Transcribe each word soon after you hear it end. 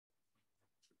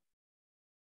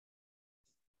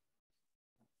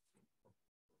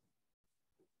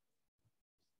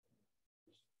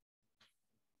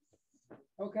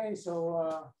Okay,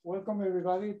 so welcome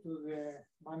everybody to the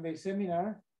Monday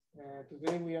seminar.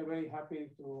 Today we are very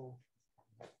happy to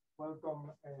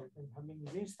welcome Benjamin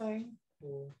Grinstein,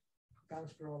 who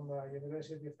comes from the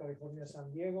University of California,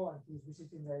 San Diego, and he's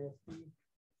visiting the IFT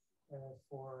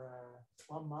for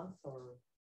 1 month or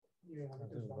even a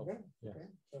little longer. Yes. Okay,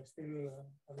 so still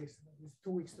at least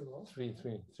 2 weeks to go. 3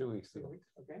 weeks to go.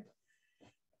 Okay,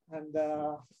 and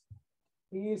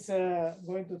he is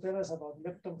going to tell us about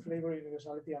lepton flavor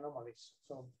universality anomalies.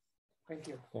 So thank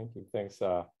you. Thank you. Thanks.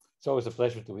 It's always a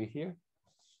pleasure to be here.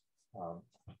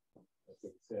 As I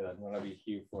said, I'm going to be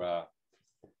here for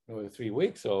another 3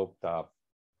 weeks. So if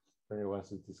anyone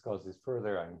wants to discuss this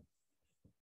further, I'm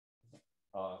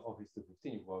Office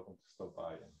 215. You're welcome to stop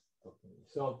by and talk to me.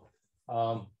 So,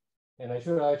 and I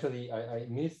should actually, I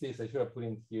missed this. I should have put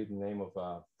in here the name of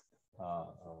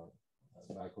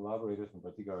my collaborators, in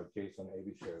particular, Jason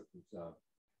Abisher, who's a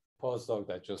postdoc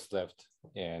that just left,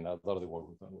 and a lot of the work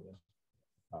was done with him.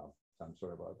 I'm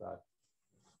sorry about that.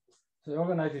 So I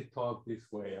organized the talk this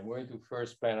way. I'm going to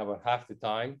first spend about half the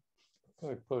time.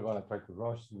 I probably want to try to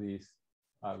rush through these,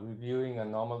 reviewing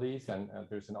anomalies, and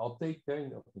there's an update there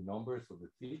of the numbers of the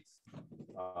feeds.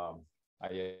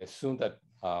 I assume that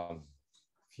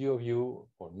few of you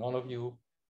or none of you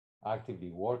actively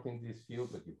work in this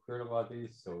field, but you've heard about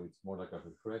this, so it's more like a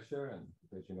refresher and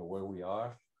let you know where we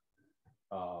are.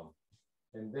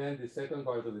 And then the second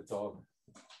part of the talk,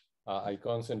 I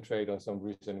concentrate on some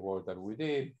recent work that we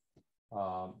did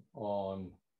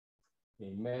on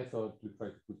a method to try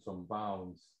to put some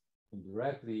bounds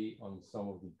indirectly on some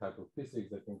of the type of physics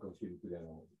that can contribute to the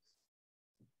anomalies.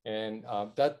 And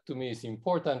that to me is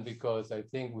important because I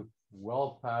think we've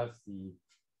well past the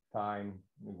time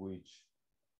in which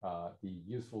the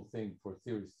useful thing for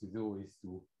theorists to do is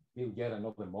to build yet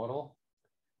another model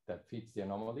that fits the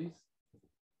anomalies.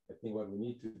 I think what we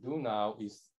need to do now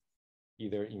is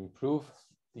either improve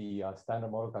the standard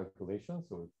model calculation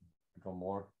so it become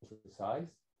more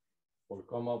precise, or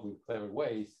come up with clever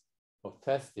ways of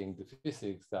testing the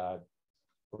physics that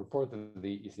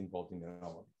purportedly is involved in the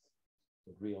anomalies.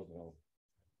 The real,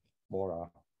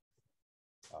 more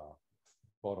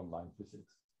bottom line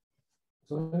physics.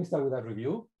 So let me start with that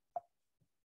review.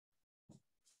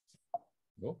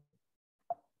 Go.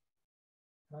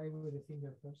 Try with the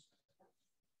finger first.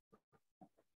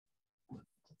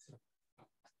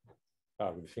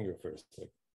 With the finger first.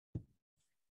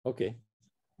 Okay.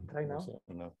 Try now.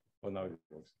 No. Oh, now it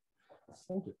works.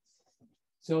 Thank you.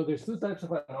 So there's two types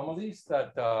of anomalies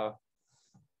that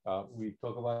we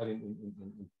talk about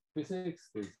in physics.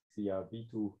 There's the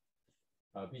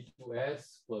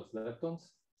B2S plus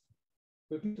leptons,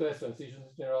 B2S transitions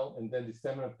in general, and then the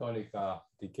semileptonic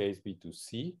decays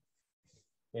B2C.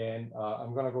 And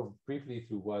I'm going to go briefly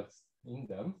through what's in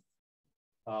them.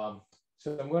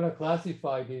 So I'm going to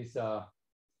classify this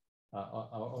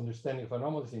understanding of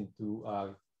anomalies into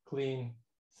clean,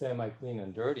 semi-clean,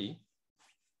 and dirty.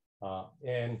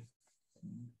 And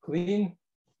clean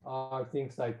are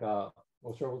things like,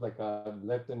 we'll start with like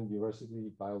lepton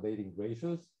universally violating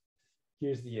ratios.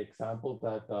 Here's the example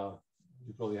that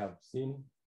you probably have seen.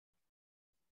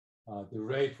 The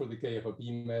rate for decay of a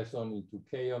B-meson into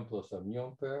kaon plus a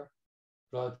muon pair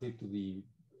relative to the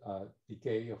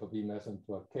decay of a B-meson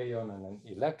to a kaon and an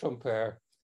electron pair.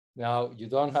 Now, you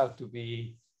don't have to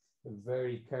be a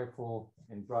very careful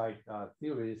and bright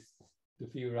theorist to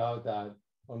figure out that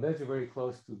unless you're very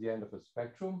close to the end of a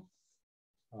spectrum,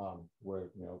 where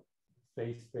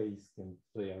phase space can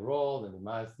play a role and the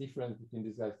mass difference between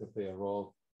these guys can play a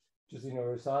role, just the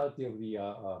universality of the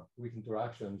weak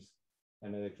interactions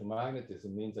and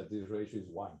electromagnetism means that this ratio is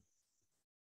 1.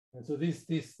 And so this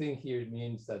thing here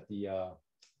means that the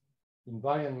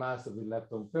invariant mass of the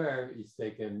lepton pair is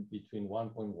taken between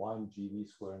 1.1 GeV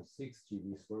squared and 6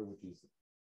 GeV squared, which is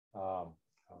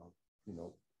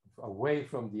away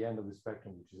from the end of the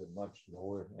spectrum, which is at much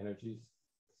lower energies.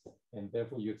 And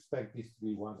therefore, you expect this to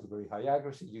be 1 to very high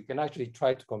accuracy. You can actually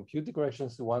try to compute the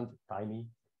corrections to 1 to tiny.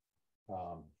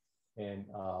 And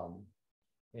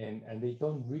they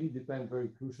don't really depend very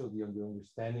crucially on the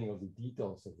understanding of the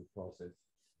details of the process.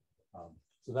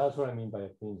 So that's what I mean by a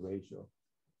clean ratio.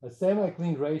 A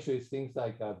semi-clean ratio is things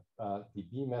like the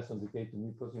B-meson decay to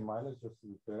mu+mu, just to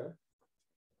be fair.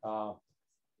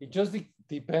 It just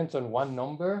depends on one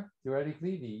number,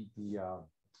 theoretically,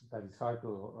 that is hard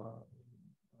to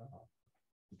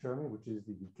determine, which is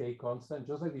the decay constant,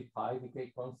 just like the pi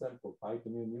decay constant for pi to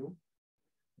mu.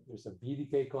 There's a B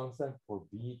decay constant for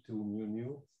B to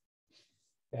mu.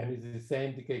 And it's the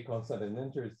same decay constant and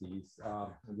enters these.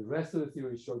 And the rest of the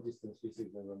theory is short distance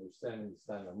physics and understanding the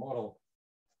standard model.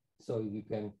 So you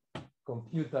can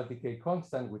compute that decay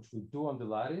constant, which we do on the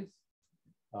lattice,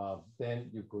 then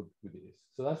you could do this.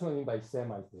 So that's what I mean by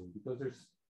semi-plane, because it's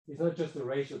not just a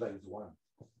ratio that is one,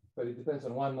 but it depends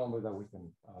on one number that we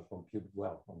can compute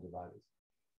well on the lattice.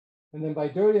 And then by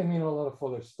dirty, I mean a lot of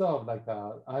other stuff, like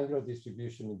angular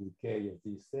distribution and decay of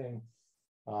these things,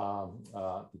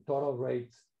 the total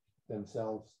rates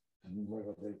themselves,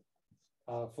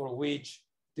 for which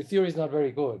the theory is not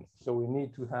very good. So we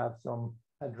need to have some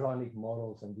hadronic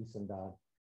models and this and that.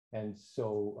 And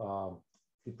so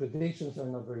the predictions are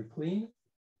not very clean,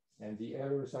 and the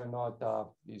errors are not,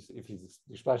 if the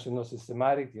expression is not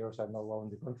systematic, the errors are not well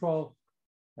under control.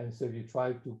 And so if you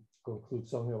try to conclude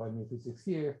something about new physics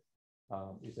here,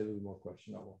 it's a little more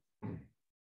questionable.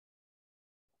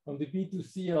 On the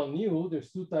B2CL new, there's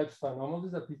two types of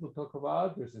anomalies that people talk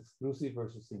about. There's exclusive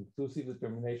versus inclusive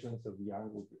determinations of the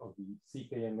angle of the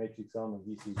CKM matrix element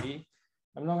VCV.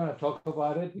 I'm not going to talk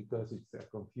about it because it's a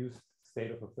confused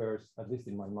state of affairs, at least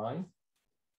in my mind.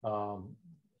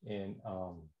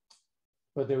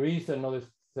 But there is another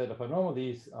set of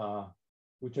anomalies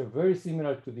which are very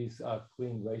similar to these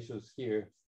clean ratios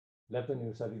here,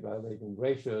 lepton-neurostatic violating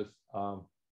ratios.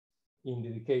 In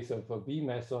the case of a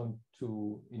B-meson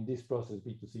to, in this process,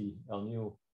 B2CL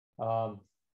new,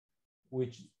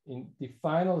 which in the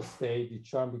final state, the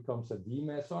charm becomes a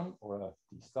D-meson or a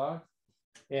D star.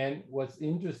 And what's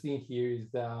interesting here is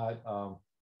that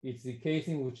it's the case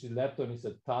in which the lepton is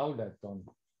a tau-lepton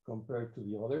compared to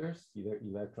the others, either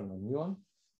electron or muon,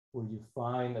 where you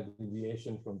find a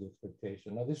deviation from the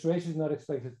expectation. Now, this ratio is not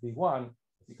expected to be 1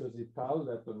 because the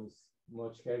tau-lepton is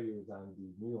much heavier than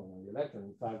the muon and the electron.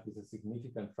 In fact, it's a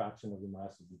significant fraction of the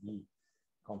mass of the D,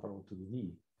 comparable to the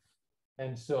D.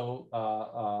 And so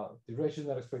the ratio is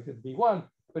not expected to be 1,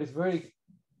 but it's very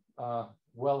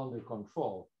well under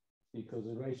control because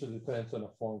the ratio depends on a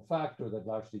form factor that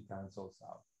largely cancels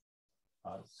out.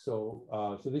 So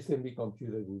this can be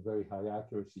computed with very high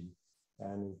accuracy,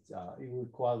 and it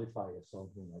would qualify as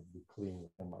something like the clean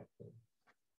semi-plane.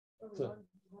 So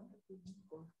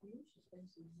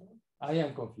I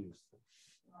am confused,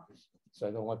 so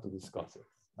I don't want to discuss it.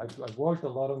 I've worked a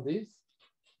lot on this.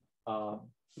 The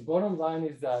bottom line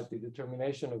is that the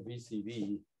determination of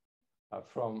VCV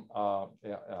from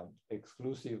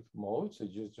exclusive modes, so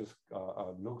you just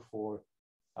look for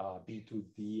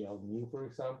B2DL mu, for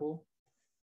example,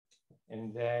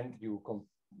 and then you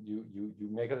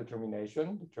make a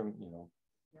determination,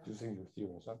 using your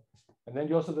theorems, and then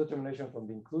you also determination from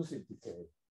the inclusive decay,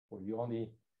 where you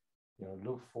only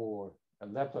look for a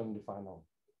lepton in the final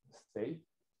state,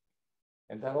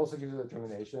 and that also gives you a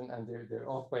determination, and they're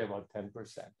off by about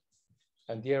 10%,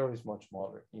 and the error is much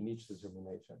smaller in each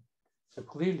determination. So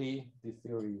clearly, the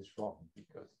theory is wrong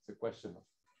because it's a question of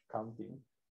counting.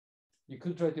 You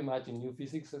could try to imagine new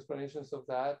physics explanations of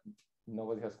that.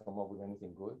 Nobody has come up with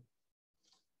anything good.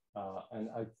 And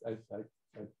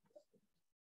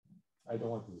I don't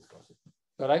want to discuss it,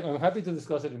 but I'm happy to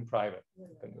discuss it in private.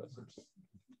 Okay.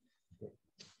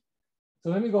 So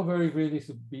let me go very briefly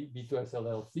to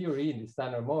B2SLL theory in the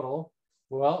standard model.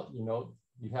 Well, you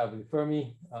have the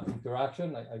Fermi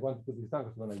interaction. I want to put this down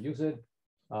because I'm going to use it.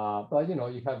 But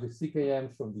you have the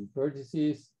CKMs from the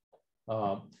vertices,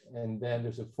 and then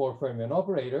there's a 4 fermion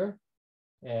operator,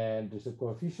 and there's a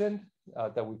coefficient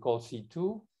that we call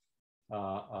C2.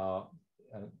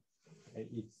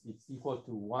 It's equal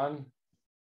to 1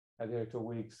 adhere to a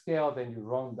weak scale. Then you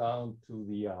run down to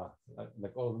the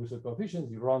like all Russo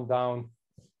coefficients. You run down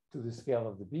to the scale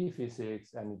of the B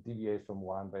physics, and it deviates from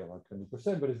 1 by about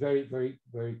 20%. But it's very, very,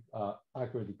 very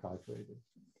accurately calculated.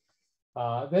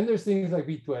 Then there's things like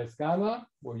B2S gamma,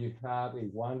 where you have a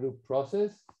one loop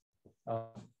process.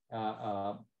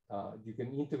 You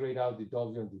can integrate out the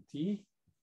W and the T,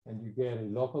 and you get a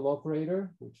local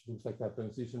operator, which looks like a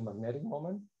transition magnetic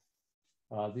moment.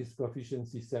 This coefficient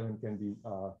C7 can be,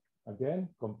 again,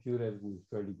 computed with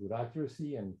fairly good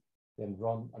accuracy and then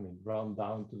run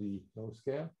down to the low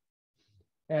scale.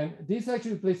 And this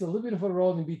actually plays a little bit of a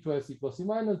role in B2S C plus C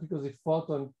minus because the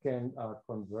photon can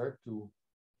convert to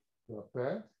a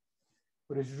pair,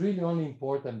 but it's really only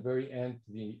important very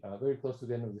close to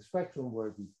the end of the spectrum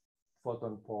where the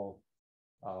photon pole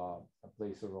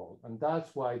plays a role. And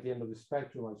that's why at the end of the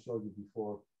spectrum I showed you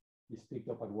before is picked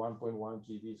up at 1.1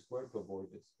 GeV squared to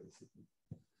avoid this basically.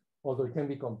 Although it can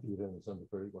be computed and it's under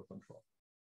very well control.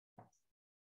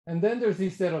 And then there's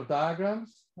this set of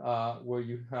diagrams where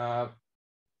you have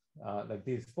like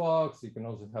this box. You can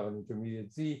also have an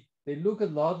intermediate Z. They look a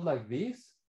lot like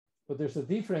this. But there's a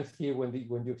difference here when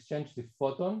you exchange the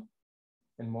photon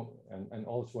and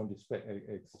also when you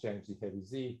exchange the heavy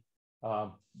Z.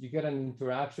 you get an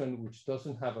interaction which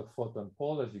doesn't have a photon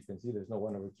pole. As you can see, there's no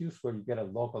 1 over q squared. You get a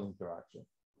local interaction.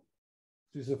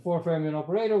 So it's a 4 fermion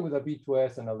operator with a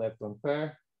B2S and a lepton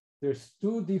pair. There's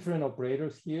 2 different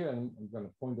operators here, and I'm going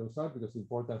to point those out because it's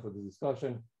important for the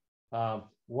discussion.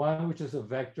 One which is a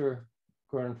vector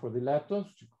current for the leptons,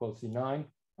 which is called C9,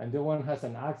 and the one has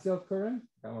an axial current,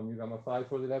 gamma mu gamma phi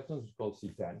for the leptons, which is called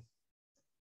C10.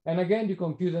 And again, you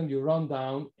compute them, you run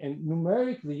down, and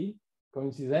numerically,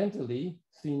 coincidentally,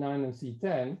 C9 and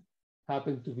C10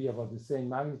 happen to be about the same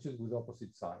magnitude with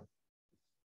opposite signs.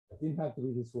 It didn't have to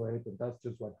be this way, but that's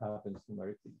just what happens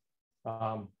numerically.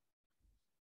 Now,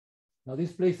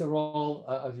 this plays a role,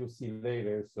 as you'll see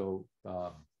later. So,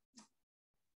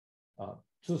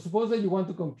 so suppose that you want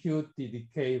to compute the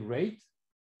decay rate.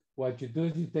 What you do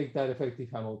is you take that effective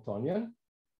Hamiltonian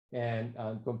and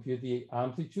compute the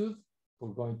amplitude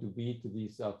for going to be to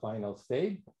this final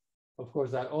state. Of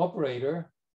course, that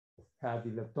operator had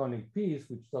the leptonic piece,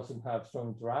 which doesn't have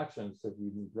strong interactions. So if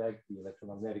you neglect the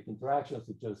electromagnetic interactions,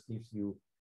 it just gives you,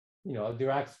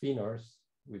 Dirac spinors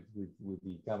with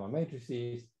the gamma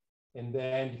matrices. And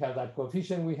then you have that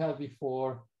coefficient we had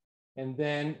before. And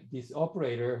then this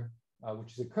operator,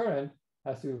 which is a current,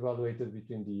 has to be evaluated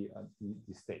between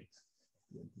the states.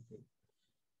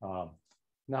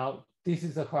 Now, this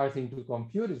is a hard thing to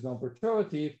compute. It's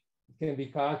non-perturbative. It can be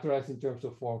characterized in terms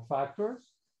of form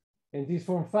factors. And these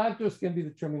form factors can be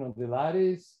determined on the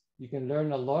lattice. You can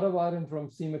learn a lot about them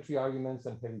from symmetry arguments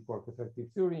and heavy quark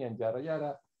effective theory and yada,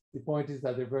 yada. The point is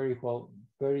that they're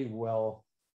fairly well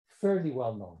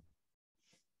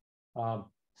known.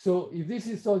 So if this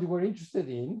is all you were interested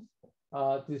in,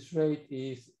 this rate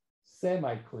is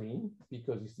semi-clean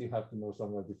because you still have to know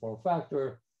some of the form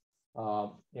factor,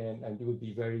 and you would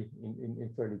be in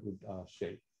fairly good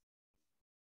shape.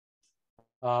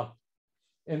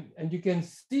 And you can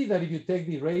see that if you take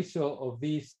the ratio of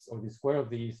these, or the square of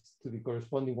these, to the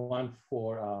corresponding one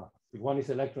for, if one is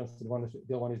electrons and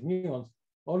the one is muons,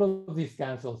 all of these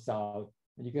cancels out,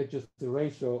 and you get just the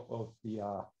ratio of the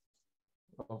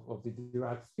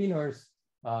Dirac spinors,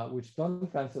 which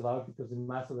don't cancel out because the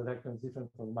mass of the electron is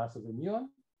different from the mass of the muon,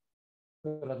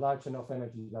 but at large enough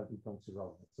energy that becomes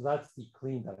irrelevant. So that's the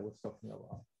clean that I was talking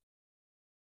about.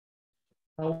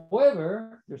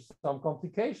 However, there's some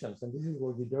complications, and this is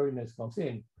where the dirtiness comes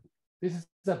in. This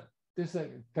is a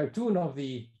cartoon of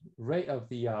the rate of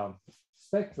the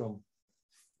spectrum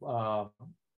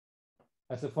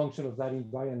as a function of that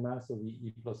invariant mass of the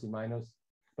E plus E minus.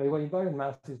 By the way, invariant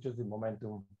mass is just the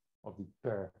momentum of the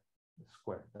pair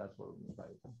squared. That's what we mean by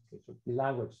it. Okay, so the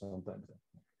language sometimes.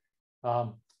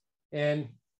 And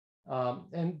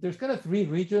there's kind of 3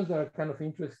 regions that are kind of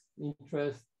interest.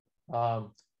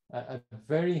 A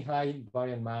very high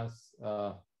invariant mass.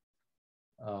 Well,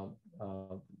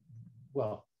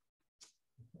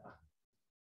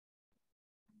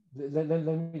 let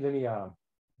me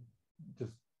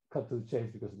just cut to the chase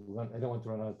because I don't want to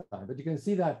run out of time. But you can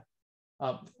see that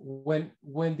when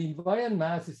the invariant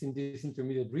mass is in this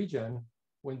intermediate region,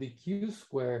 when the Q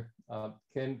square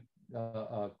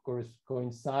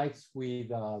coincides with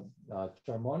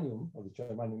charmonium, or the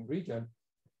charmonium region,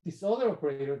 this other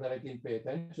operator that I didn't pay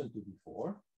attention to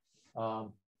before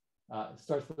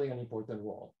starts playing an important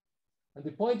role. And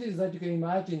the point is that you can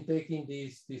imagine taking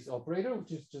this operator,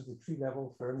 which is just a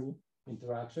 3-level Fermi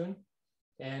interaction,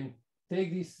 and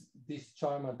take this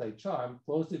charm anti-charm,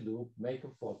 close the loop, make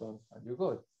a photon, and you're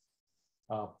good.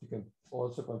 You can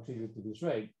also contribute to this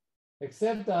rate,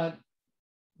 except that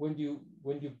when you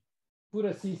put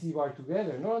a CC bar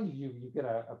together, not only you get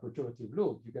a perturbative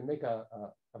loop, you can make a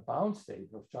bound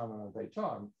state of charm and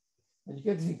anti-charm, and you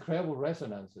get these incredible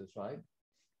resonances, right?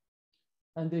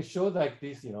 And they show like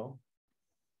this,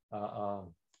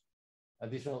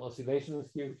 additional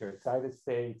oscillations here, which are excited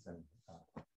states and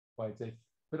white states.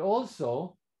 But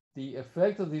also, the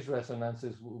effect of these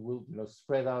resonances will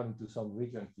spread out into some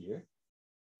region here.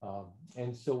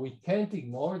 And so we can't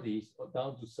ignore these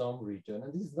down to some region.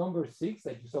 And this is number 6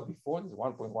 that you saw before. This is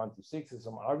 1.126 is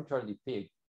some arbitrarily big,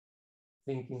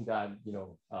 thinking that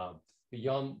below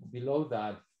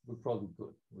that we're probably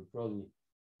good.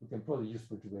 We can probably use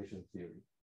perturbation theory,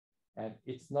 and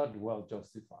it's not well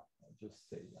justified. I'll just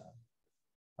say that.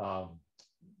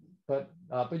 But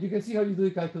you can see how you do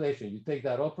the calculation. You take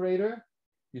that operator,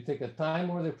 you take a time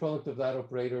order product of that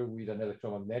operator with an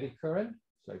electromagnetic current.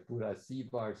 So I put a C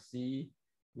bar C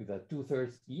with a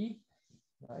 2/3 E,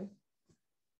 right?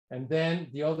 And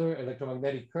then the other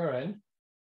electromagnetic current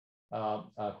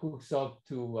hooks up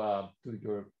to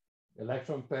your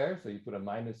electron pair. So you put a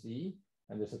minus E,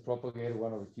 and there's a propagator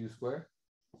 1 over Q squared.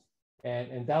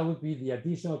 And that would be the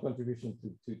additional contribution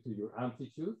to your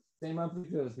amplitude, same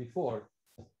amplitude as before.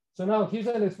 So now here's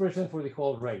an expression for the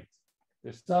whole rate.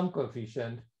 There's some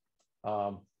coefficient.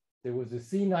 There was the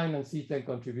C9 and C10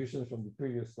 contributions from the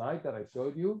previous slide that I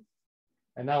showed you.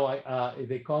 And now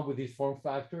they come with this form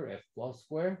factor, F plus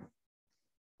square.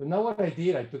 So now what I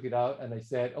did, I took it out and I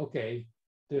said, okay,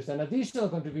 there's an additional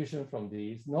contribution from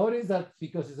these. Notice that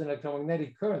because it's an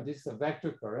electromagnetic current, this is a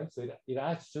vector current. So it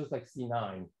acts just like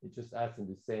C9. It just acts in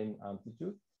the same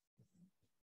amplitude.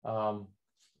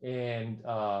 And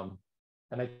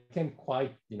I can't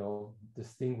quite,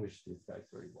 distinguish these guys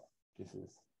very well.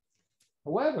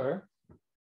 However,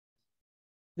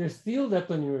 there's still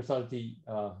lepton universality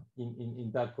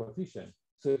in that coefficient.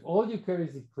 So if all you carry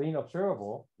is the clean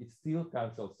observable, it still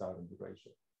cancels out in the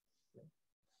ratio. Okay.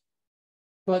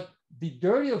 But the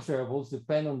dirty observables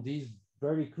depend on these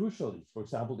very crucially. For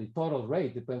example, the total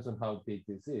rate depends on how big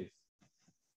this is.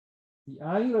 The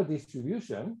angular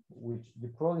distribution, which you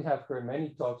probably have heard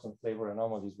many talks on flavor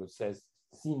anomalies, which says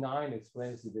C9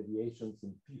 explains the deviations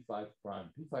in P5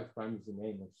 prime. P5 prime is the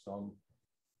name of some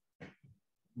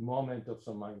moment of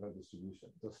some angular distribution.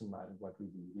 Doesn't matter what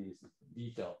really it is in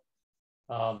detail.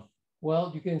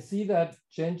 Well, you can see that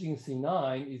changing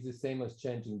C9 is the same as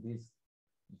changing this.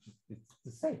 It's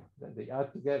the same, they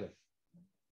add together.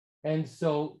 And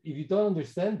so if you don't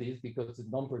understand this because it's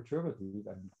non-perturbative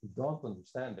and you don't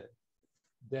understand it,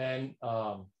 then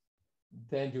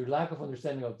your lack of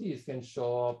understanding of this can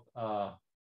show up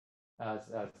as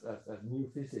new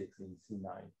physics in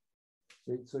C9.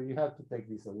 So you have to take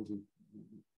this a little bit,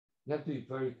 you have to be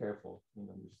very careful in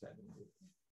understanding this.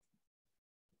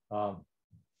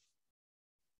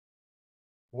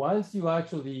 Once you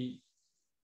actually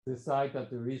decide that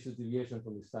there is a deviation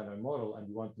from the standard model and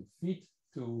you want to fit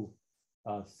to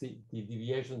the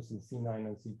deviations in C9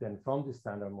 and C10 from the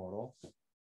standard model,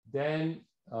 then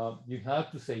you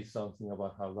have to say something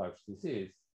about how large this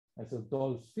is. And so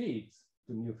those fits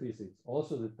to new physics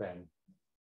also depend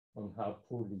on how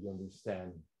poorly you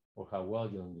understand or how well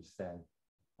you understand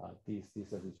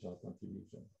this additional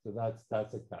contribution. So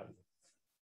that's a caveat.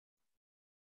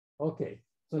 Okay,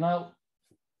 so now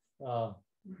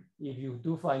if you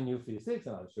do find new physics,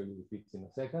 and I'll show you the fits in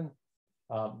a second,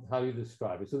 how you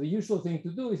describe it. So the usual thing to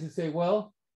do is to say,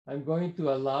 well, I'm going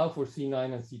to allow for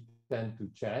C9 and C10 to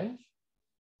change.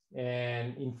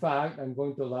 And in fact, I'm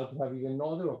going to allow to have even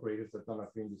other operators that don't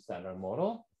appear in the standard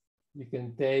model. You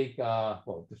can take,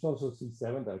 well, there's also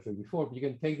C7 that I showed before, but you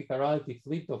can take the chirality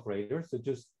flipped operator. So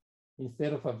just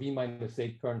instead of a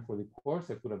V-8 current for the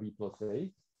course, I put a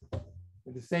V+8.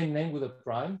 With the same name with a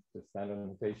prime, the standard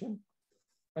notation.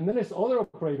 And then there's other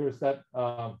operators that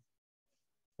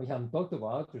we haven't talked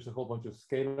about. There's a whole bunch of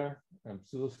scalar and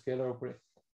pseudoscalar operators.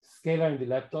 Scalar in the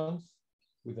leptons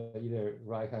with either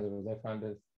right-handed or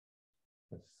left-handed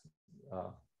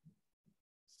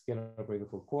scalar operator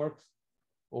for quarks,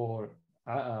 or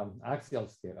axial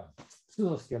scalar,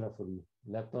 pseudoscalar for the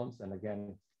leptons. And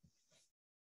again,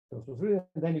 and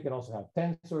then you can also have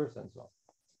tensors and so on.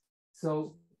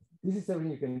 So this is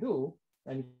everything you can do,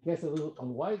 and it gets a little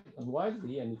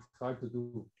unwieldy, and it's hard to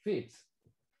do fits.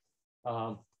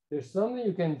 There's something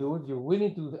you can do if you're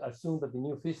willing to assume that the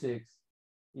new physics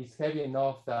is heavy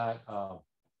enough that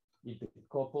it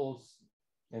decouples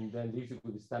and then leaves you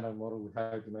with the standard model with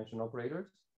higher dimension operators,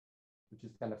 which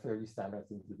is kind of fairly standard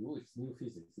thing to do. It's new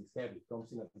physics, it's heavy, it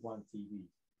comes in at 1 TeV.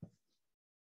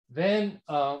 Then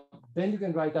you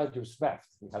can write out your SMEF.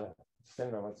 We had a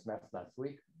seminar about SMEF last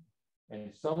week.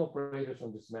 And some operators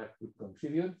on the SMEF could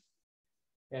contribute.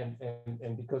 And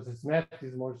because the SMEF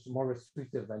is more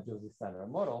restrictive than just the standard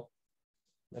model,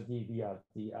 the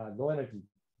low energy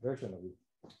version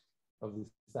of the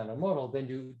standard model, then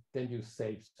you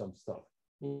save some stuff.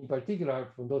 In particular,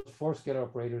 from those 4 scalar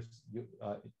operators, you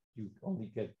only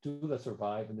get 2 that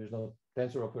survive, and there's no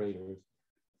tensor operators.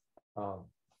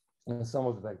 And some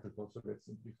of the vectors also get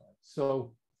simplified.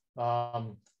 So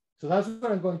that's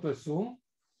what I'm going to assume.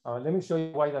 Let me show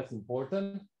you why that's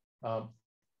important.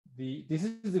 This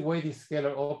is the way these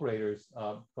scalar operators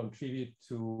contribute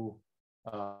to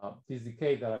this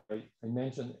decay that I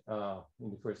mentioned in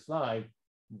the first slide,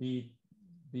 B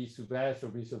sub S or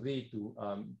B sub D to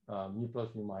mu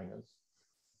plus mu minus,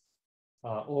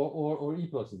 or E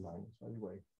plus E minus, by the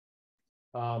way.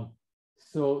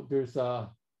 So there's the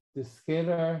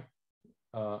scalar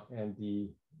and the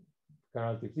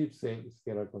chirality eclipse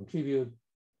scalar contribute.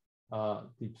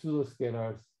 The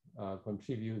pseudoscalars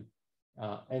contribute,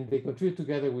 and they contribute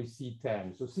together with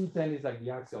C10. So C10 is like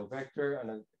the axial vector,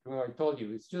 and I told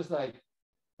you, it's just like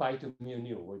pi to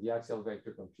mu, where the axial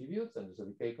vector contributes, and there's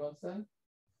a decay constant.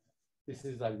 This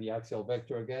is like the axial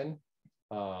vector again,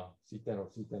 C10 or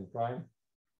C10 prime.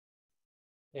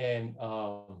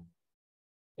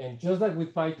 And just like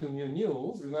with pi to mu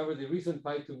nu, remember the reason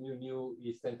pi to mu nu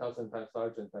is 10,000 times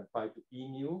larger than pi to e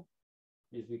nu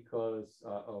is because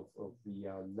of the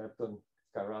lepton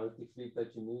chirality fleet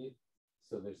that you need.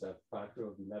 So there's a factor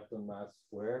of the lepton mass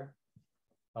square.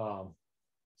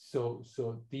 So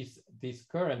this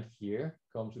current here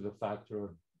comes with a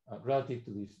factor relative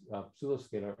to this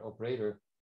pseudoscalar operator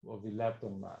of the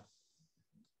lepton mass.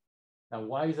 Now,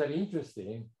 why is that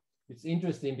interesting? It's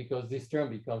interesting because this term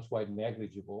becomes quite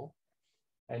negligible,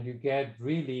 and you get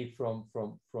really from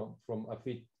a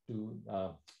fit to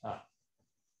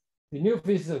the new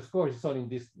physics, of course, is only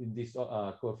in these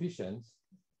coefficients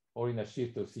or in a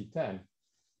shift of C10.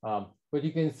 But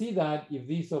you can see that if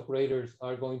these operators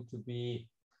are going to be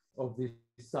of the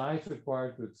size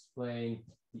required to explain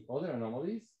the other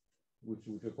anomalies, which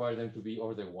would require them to be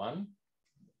order 1,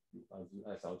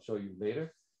 as I'll show you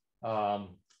later,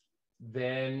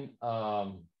 then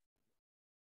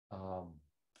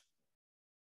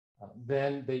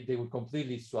they would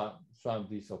completely swamp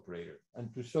this operator.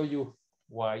 And to show you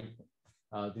why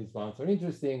these ones are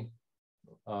interesting,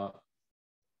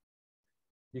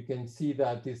 you can see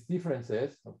that these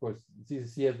differences, of course, this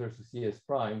is CS versus CS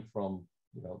prime from,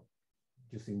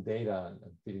 using data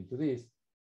and fitting to this,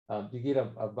 you get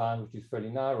a band which is fairly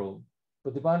narrow,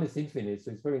 but the band is infinite,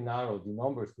 so it's very narrow. The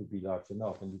numbers could be large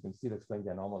enough, and you can still explain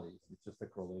the anomalies. It's just a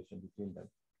correlation between them.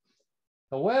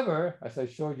 However, as I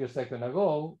showed you a second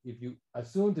ago, if you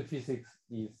assume the physics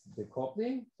is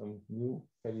decoupling, some new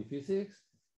heavy physics,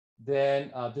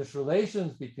 then there's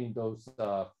relations between those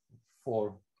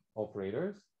 4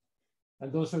 operators,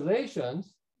 and those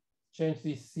relations change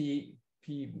the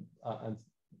CP and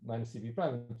minus CP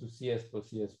prime into CS plus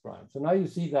CS prime. So now you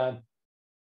see that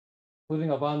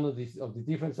putting a band of the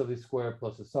difference of the square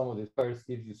plus the sum of the squares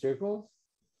gives you circles.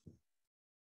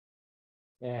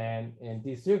 And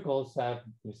these circles have,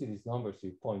 you see these numbers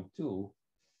here, 0.2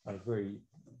 are very,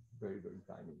 very, very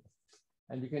tiny.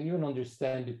 And you can even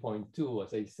understand the 0.2,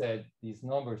 as I said, these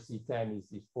numbers C10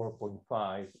 is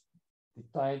 4.5.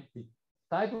 The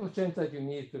type of change that you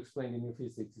need to explain the new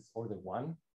physics is order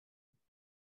 1.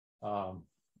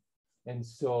 And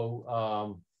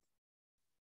so,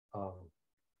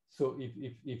 so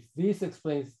if this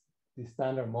explains the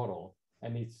standard model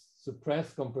and it's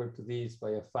suppressed compared to this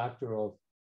by a factor of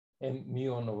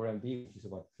mu1 over mb, which is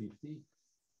about 50,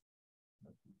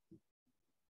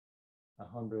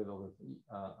 100 over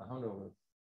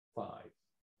 5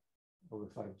 over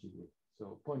 5 GD,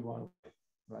 so 0.1,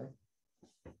 right?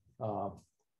 So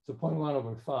 0.1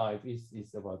 over 5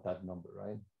 is about that number,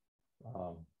 right?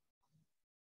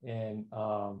 And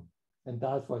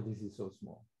that's why this is so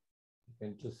small. You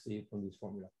can just see it from this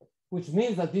formula, which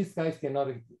means that these guys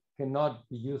cannot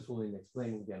be useful in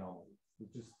explaining the anomaly.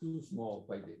 It's just too small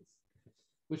by this,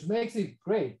 which makes it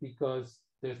great because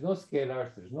there's no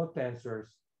scalars, there's no tensors.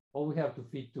 All we have to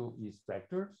fit to is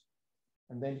vectors,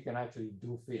 and then you can actually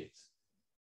do fits.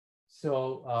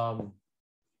 So,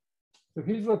 so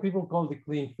here's what people call the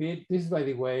clean fit. This, by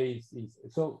the way,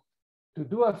 so to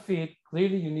do a fit,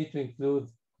 clearly you need to include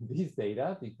this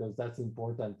data because that's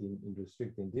important in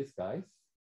restricting these guys.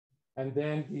 And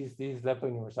then these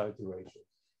lepton universality ratios.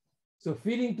 So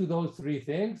fitting to those 3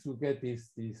 things, we get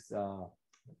this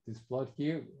plot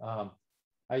here.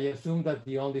 I assume that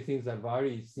the only things that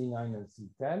vary is C9 and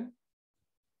C10.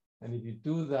 And if you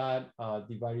do that,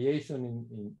 the variation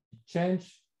in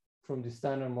change from the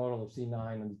standard model of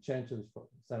C9 and the change of the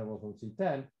standard model from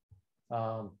C10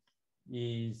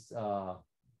 is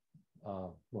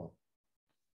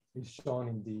is shown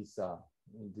in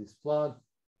this plot.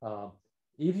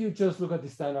 If you just look at the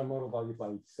standard model value by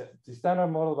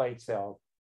itself,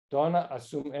 don't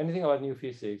assume anything about new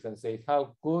physics and say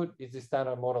how good is the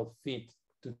standard model fit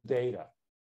to data.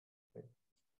 Okay.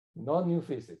 Not new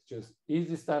physics, just is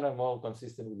the standard model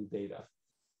consistent with the data?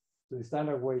 So the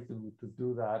standard way to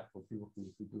do that for people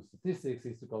who do statistics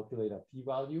is to calculate a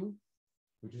p-value,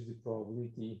 which is the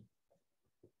probability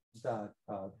that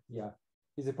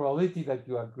is the probability that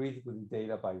you agreed with the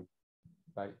data by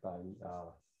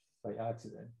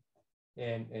accident,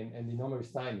 and the number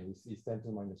is tiny. It's 10 to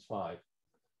the minus 5.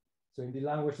 So in the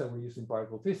language that we use in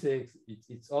particle physics,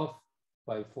 it's off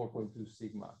by 4.2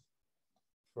 sigma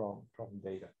from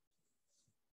data.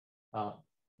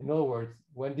 In other words,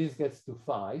 when this gets to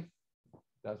 5,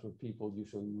 that's what people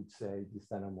usually would say the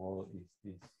standard model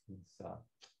is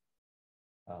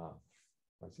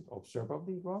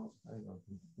observably wrong. I don't know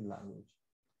in language.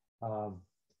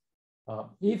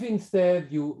 If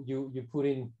instead you put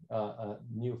in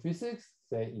new physics,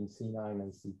 say in C9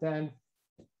 and C10,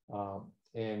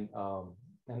 and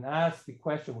ask the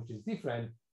question, which is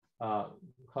different,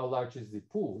 how large is the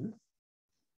pool?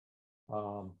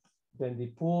 Then the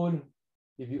pool,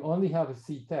 if you only have a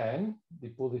C10, the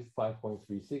pool is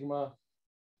 5.3 sigma.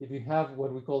 If you have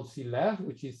what we call C left,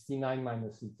 which is C9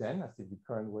 minus C10, as if the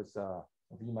current was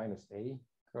V minus A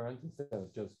current instead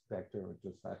of just vector or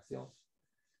just axial,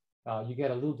 you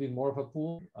get a little bit more of a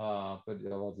pool, but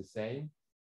about the same.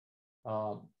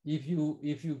 If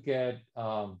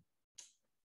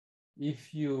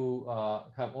you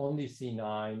have only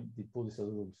C9, the pool is a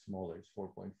little smaller, it's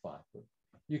 4.5. But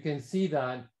you can see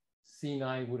that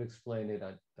C9 would explain it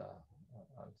at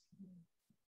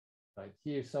right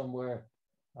here somewhere.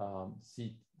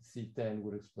 C10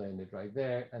 would explain it right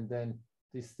there. And then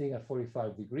this thing at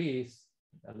 45 degrees,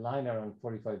 a line around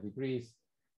 45 degrees,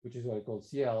 which is what I call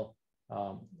CL,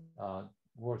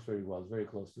 works very well. It's very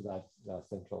close to that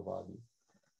central value.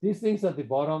 These things at the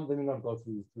bottom, let me not go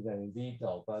through them in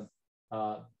detail, but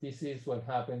this is what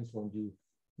happens when you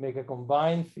make a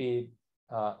combined feed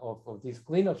of these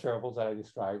clean observables that I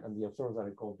described and the observables that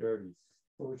I call dirties.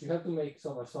 For which you have to make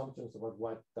some assumptions about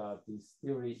what this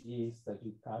theory is that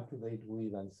you calculate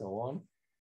with and so on.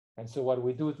 And so what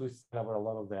we do is we cover a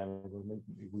lot of them.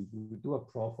 We do a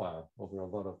profile over a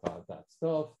lot of that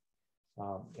stuff.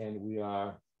 And we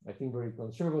are, I think, very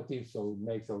conservative, so it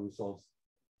makes our results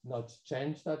not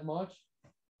change that much.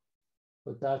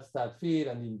 But that's that feed,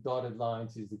 and in dotted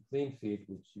lines is the clean feed,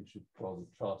 which you should probably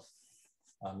trust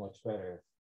much better.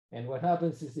 And what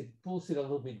happens is it pulls it a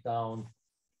little bit down,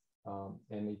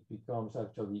 and it becomes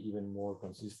actually even more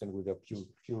consistent with a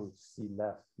pure C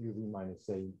left, pure V minus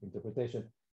A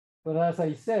interpretation. But as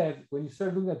I said, when you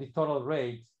start looking at the total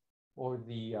rate or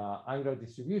the angular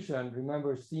distribution,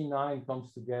 remember C9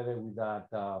 comes together with that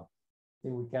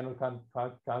thing we cannot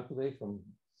calculate from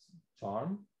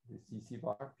charm, the CC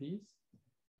bar piece.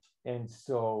 And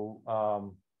so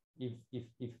if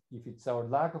it's our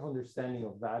lack of understanding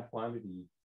of that quantity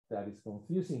that is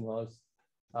confusing us,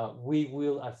 we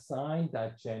will assign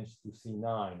that change to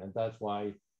C9. And that's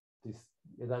why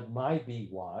that might be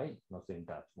why, I'm not saying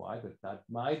that's why, but that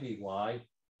might be why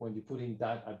when you put in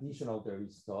that additional dirty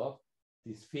stuff,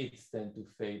 these fits tend to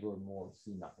favor more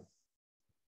C9.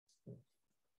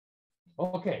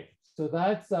 Okay, so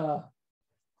that's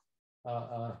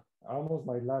almost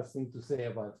my last thing to say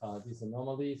about these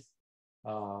anomalies.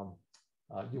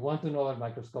 You want to know about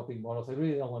microscopic models. I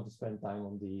really don't want to spend time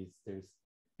on these.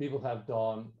 People have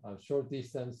done short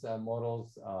distance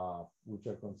models, which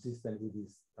are consistent with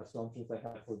these assumptions I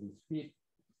have for this fit.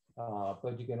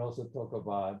 But you can also talk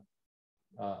about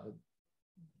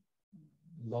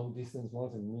long distance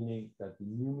models, and meaning that the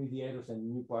new mediators and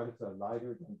new particles are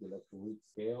lighter than the electroweak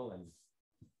scale. And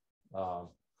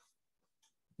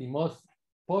the most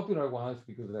popular ones,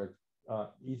 because they're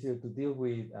easier to deal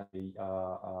with and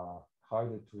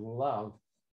harder to rule out,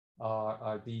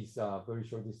 are these very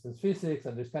short distance physics.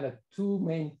 And there's kind of two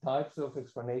main types of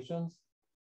explanations.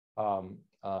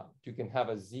 You can have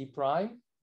a Z prime,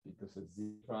 because a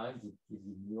Z prime gives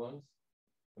you muons,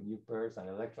 mu pairs and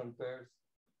electron pairs.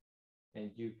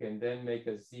 And you can then make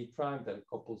a Z prime that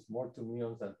couples more to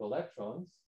muons than to electrons.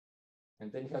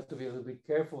 And then you have to be a little bit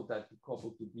careful that you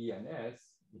couple to B and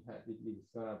S. It's going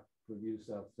to produce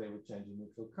a flavor change in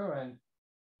neutral current.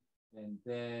 And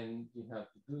then you have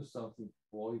to do something to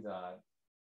avoid that,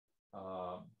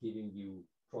 giving you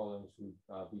problems with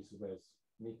B-S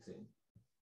mixing.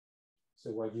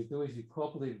 So what you do is you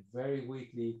couple it very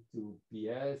weakly to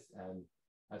BS and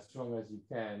as strong as you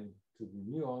can to the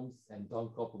muons, and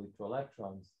don't couple it to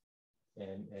electrons.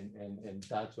 And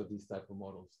that's what these type of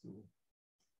models do.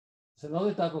 So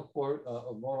another type of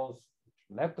models,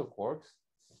 leptoquarks,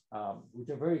 which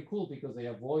are very cool because they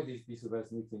avoid this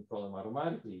B-S mixing problem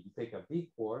automatically. You take a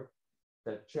big quark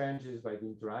that changes by the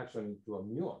interaction into a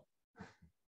muon.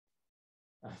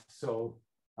 So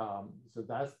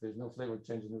there's no flavor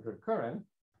change in neutral current.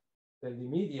 Then the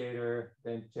mediator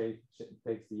then takes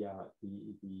the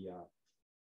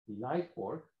light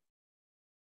quark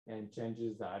and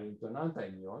changes that into an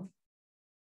anti-muon.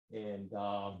 And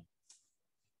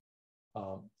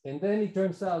then it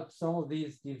turns out some of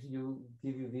these give you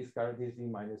these characteristics V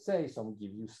minus A, some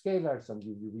give you scalar, some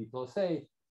give you V plus A.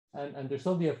 And there's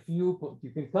only a few. You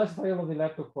can classify all of the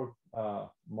leptoquark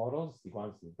models, the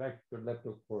ones with vector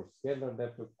leptoquarks, scalar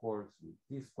leptoquarks, with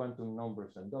these quantum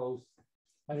numbers and those.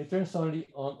 And it turns only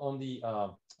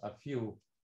a few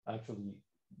actually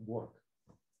work.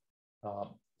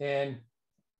 The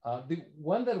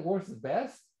one that works the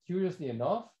best, curiously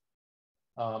enough,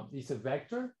 is a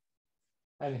vector,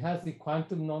 and it has the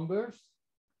quantum numbers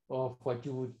of what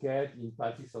you would get in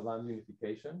Patrick Solan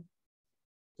unification.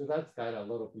 So that's got a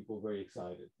lot of people very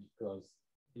excited, because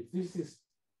if these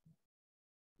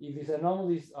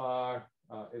anomalies are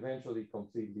eventually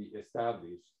completely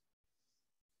established,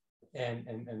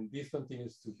 and this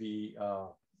continues to be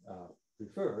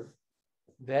preferred,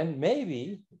 then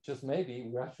maybe, just maybe,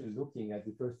 we're actually looking at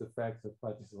the first effects of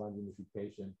Partisan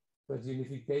unification, but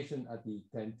unification at the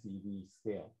 10 TeV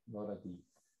scale, not at the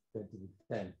 10 to the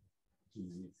 10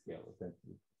 GeV scale, or 10 to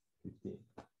the 15.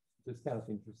 So it's kind of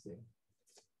interesting.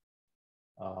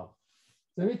 So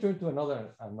let me turn to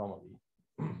another anomaly,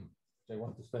 which I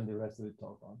want to spend the rest of the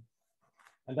talk on.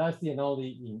 And that's the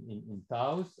anomaly in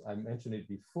taus. I mentioned it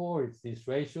before. It's these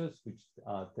ratios, which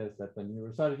test that the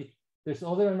universality. There's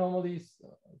other anomalies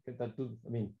that do, I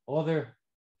mean, other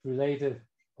related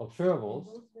observables.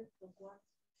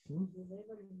 You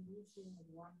never inducing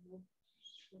one loop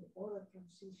with other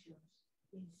transitions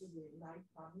into the light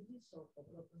families of the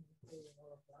proton decay and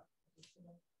all of that.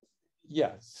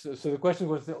 Yes. So the question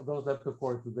was, those lepton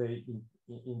quarks, do they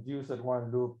induce at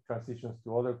one loop transitions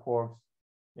to other quarks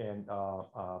and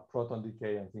proton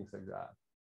decay and things like that?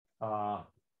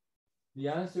 The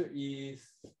answer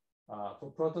is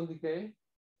for proton decay,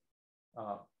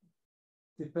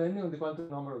 depending on the quantum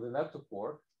number of the lepton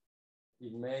quark,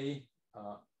 it may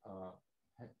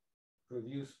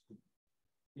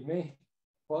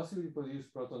possibly produce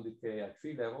proton decay at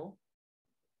tree level,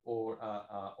 or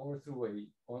only through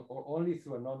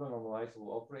a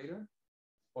non-normalizable operator,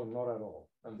 or not at all.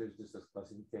 And there's just a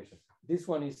classification. This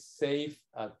one is safe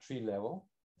at tree level,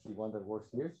 the one that works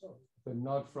here, but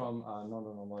not from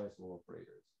non-normalizable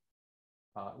operators.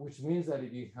 Which means that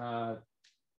if you had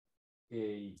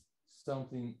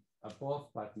something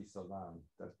above Partisan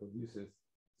that produces,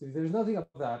 so if there's nothing of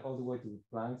that all the way to the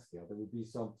Planck scale, there would be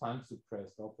some Planck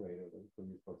suppressed operator that would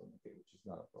produce proton decay, which is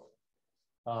not a problem.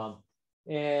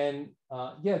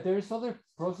 Yeah, there's other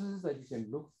processes that you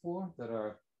can look for that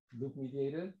are loop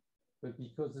mediated, but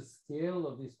because the scale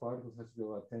of these particles has to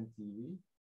go at 10 TeV,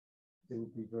 they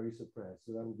would be very suppressed.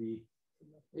 So that would be,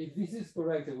 if this is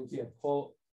correct, it would be a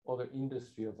whole other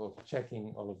industry of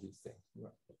checking all of these things.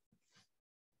 Right.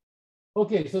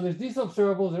 Okay, so there's these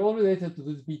observables. They're all related to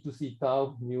this B2C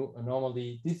tau mu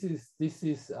anomaly. This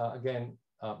is again,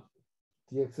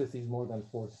 the excess is more than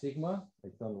 4 sigma. I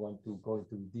don't want to go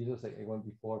into details. I went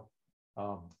before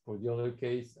for the other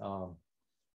case.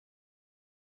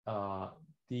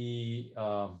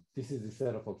 This is the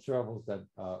set of observables that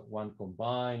one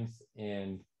combines,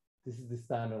 and this is the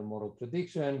standard model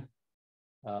prediction.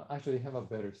 Actually, I have a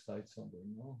better slide somewhere,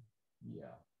 no?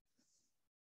 Yeah.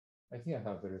 I think I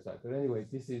have a better slide. But anyway,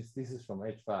 this is from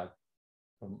HVAC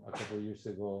from a couple of years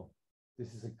ago.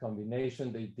 This is a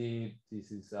combination they did. This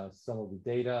is some of the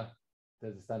data.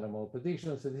 That's the standard model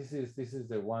prediction. So this is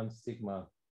the 1 sigma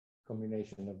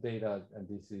combination of data, and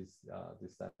this is the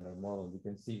standard model. You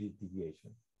can see the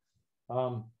deviation.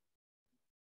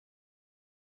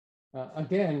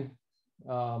 Again,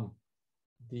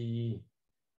 the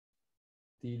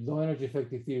low energy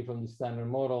effective theory from the standard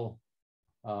model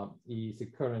is a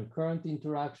current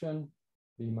interaction,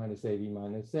 V minus A, V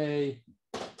minus A.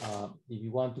 If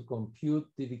you want to compute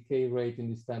the decay rate in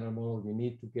the standard model, you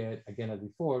need to get, again as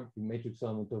before, the matrix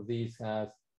element of this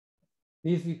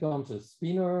becomes a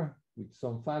spinor with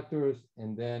some factors,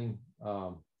 and then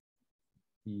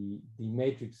the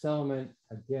matrix element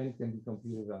again can be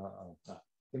computed,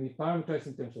 can be parameterized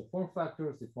in terms of form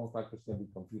factors. The form factors can be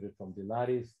computed from the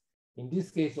lattice. In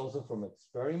this case, also from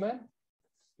experiment,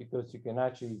 because you can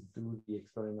actually do the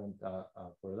experiment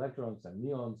for electrons and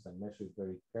muons and measure it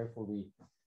very carefully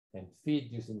and fit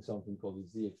using something called the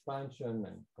Z expansion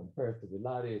and compare to the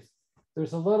lattice.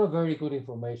 There's a lot of very good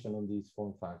information on these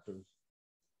form factors.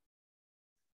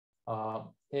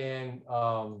 And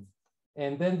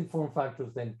then the form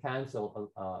factors then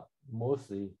cancel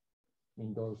mostly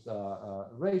in those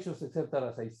ratios, except that,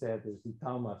 as I said, the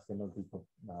tau mass cannot be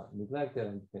neglected,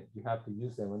 and you have to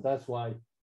use them. And that's why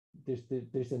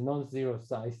there's a non-zero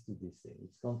size to this thing.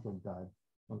 It's come from that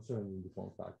concerning the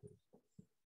form factors.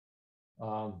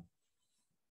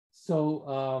 So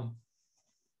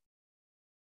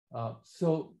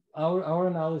our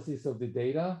analysis of the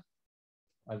data,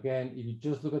 again, if you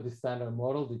just look at the standard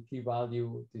model, the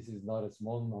p-value, this is not a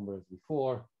small number as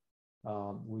before.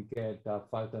 We get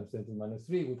 5 times 10 to the minus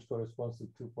 3, which corresponds to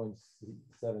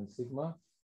 2.7 sigma.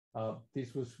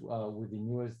 This was with the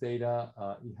newest data.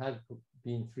 It had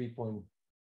been 3.3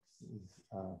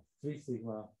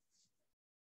 sigma.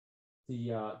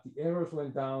 The errors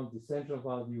went down. The central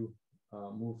value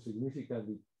moved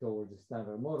significantly towards the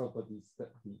standard model, but the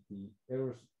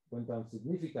errors went down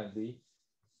significantly.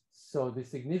 So the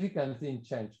significance didn't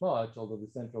change much, although the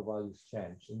central values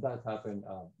changed. And that happened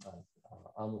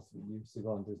almost 3 years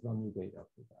ago, and there's no new data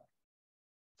after that.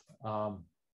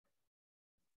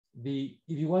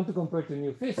 If you want to compare to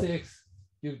new physics,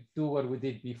 you do what we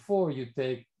did before. You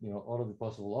take all of the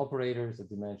possible operators at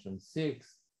dimension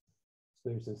 6. So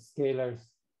there's a scalar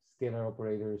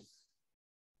operators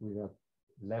with a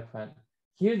left hand.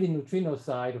 Here, the neutrino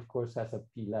side, of course, has a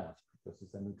p left because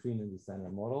it's a neutrino in the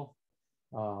standard model.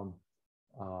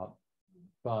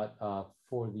 But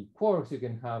for the quarks, you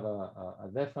can have a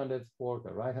left-handed quark,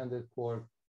 a right-handed quark.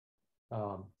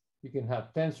 You can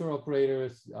have tensor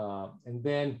operators, and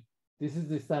then this is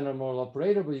the standard model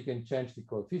operator, but you can change the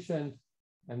coefficient.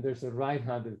 And there's a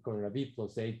right-handed current, a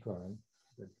B+8 current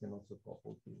that you can also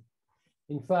couple to.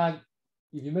 In fact,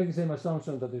 if you make the same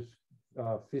assumption that there's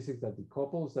physics that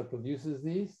decouples, that produces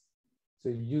these, so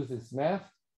you use this math,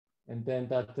 and then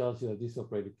that tells you that this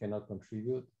operator cannot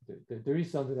contribute. There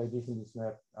is something like this in this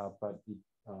math, but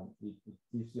it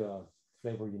gives you a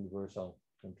flavor universal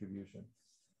contribution.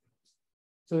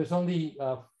 So there's only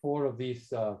 4 of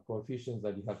these coefficients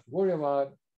that you have to worry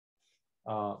about.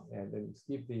 And then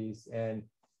skip these. And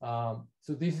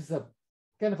so this is a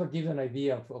kind of give an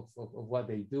idea of what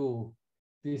they do.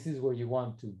 This is where you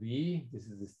want to be. This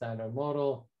is the standard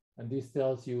model. And this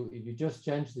tells you if you just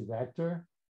change the vector,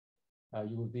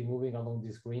 you will be moving along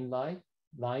this green line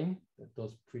that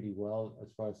does pretty well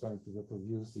as far as trying to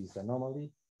reproduce this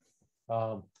anomaly.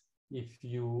 If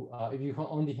you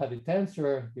only have the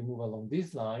tensor, you move along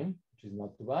this line, which is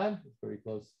not too bad. It's very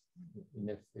close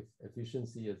in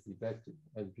efficiency as the vector,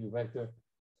 as the pure vector.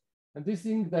 And this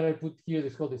thing that I put here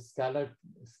is called the scalar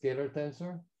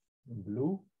tensor in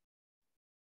blue,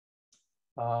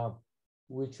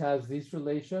 which has this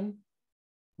relation,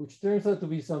 which turns out to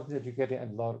be something that you get in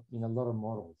a lot of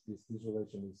models. This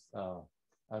relation is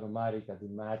automatic at the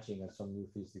matching at some new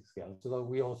physics scale. So that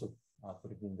we also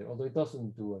put it in there, although it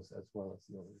doesn't do as well as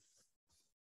the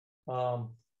others.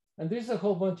 And there's a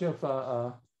whole bunch of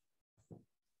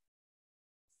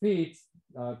feeds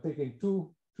taking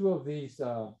two of these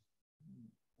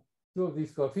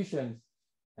coefficients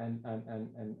and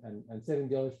setting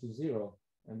the others to 0.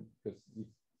 And because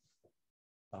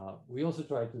we also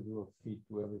try to do a feed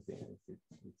to everything.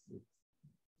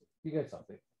 You get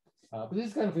something. But this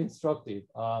is kind of instructive.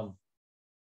 So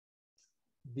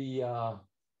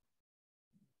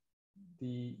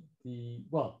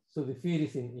the feed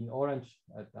is in orange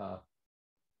at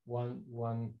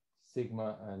 1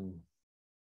 sigma, and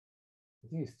I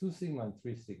think it's 2 sigma and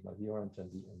 3 sigma, the orange and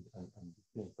the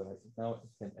pink, but now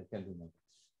I can't remember.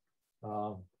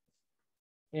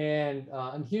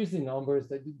 And here's the numbers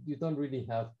that you don't really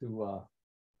have to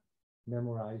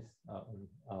memorize,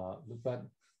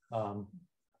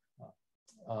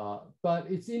 but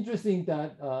it's interesting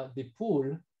that the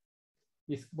pool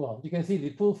is, you can see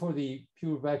the pool for the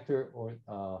pure vector or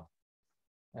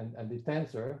and the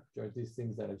tensor, which are these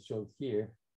things that I showed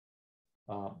here,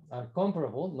 are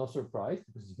comparable, no surprise,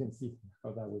 because you can see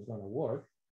how that was going to work.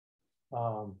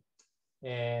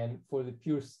 And for the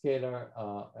pure scalar,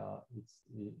 it's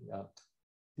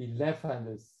the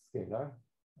left-handed scalar.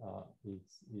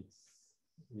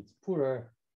 It's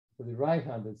poorer. For the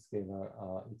right-handed scalar,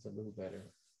 it's a little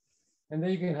better. And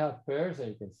then you can have pairs, and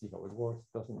you can see how it works.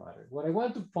 Doesn't matter. What I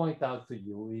want to point out to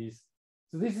you is,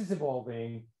 so this is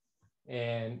evolving,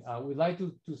 and we'd like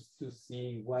to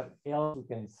see what else we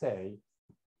can say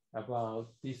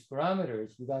about these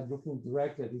parameters without looking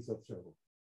directly at this observable.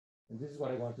 And this is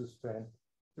what I want to spend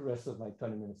the rest of my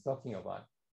 20 minutes talking about.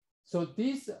 So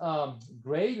these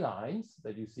gray lines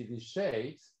that you see, these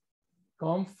shades,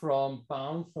 come from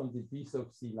bounds from the B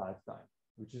sub C lifetime,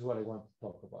 which is what I want to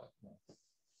talk about next.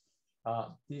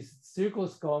 These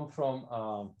circles come from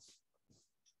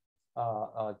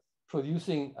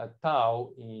producing a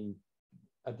tau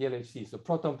at the LHC. So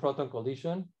proton-proton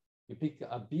collision. You pick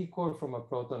a B core from a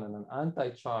proton and an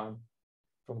anti-charm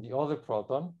from the other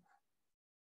proton,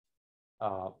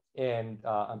 and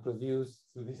produce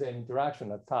through this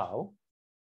interaction a tau,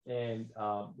 and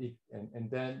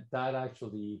then that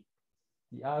actually,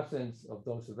 the absence of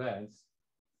those events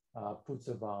puts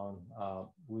a bound,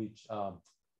 which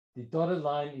the dotted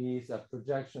line is a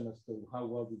projection as to how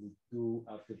well did we do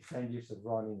after 10 years of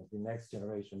running of the next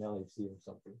generation LHC or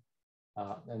something.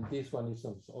 And this one is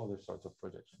some other sorts of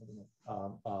projection.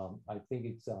 I think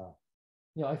it's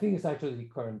I think it's actually the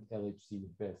current LHC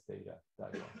best data.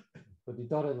 But the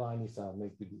dotted line is a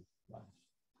make-believe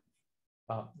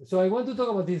line. So I want to talk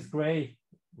about these gray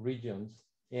regions,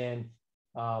 and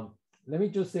let me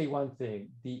just say one thing.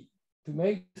 To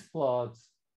make these plots,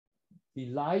 the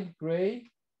light gray,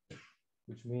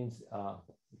 which means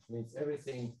which means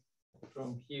everything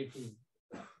from here to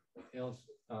else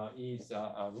is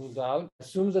ruled out.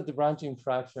 Assumes that the branching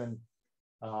fraction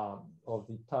of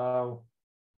the tau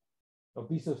of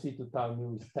B sub c to tau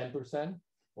mu is 10%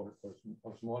 or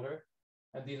smaller,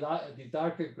 and the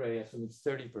darker gray assumes it's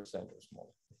 30% or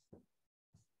smaller.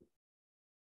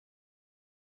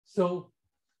 So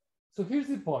here's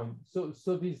the point. So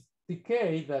this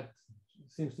decay that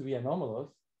seems to be anomalous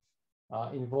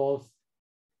involves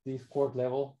this quark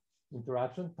level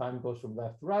interaction. Time goes from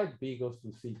left to right, B goes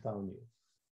to C tau mu.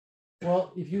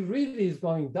 Well, if you read this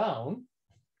going down,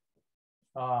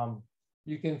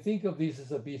 you can think of this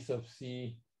as a B sub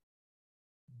C,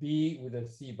 B with a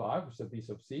C bar, which is a B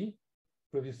sub C,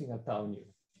 producing a tau mu.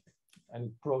 And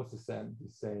it processes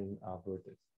the same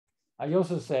vertex. I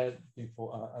also said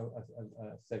before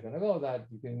a second ago that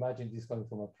you can imagine this coming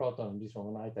from a proton and this from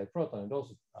an I-type proton. It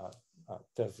also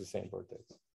tells the same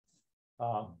vertex.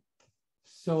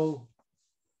 So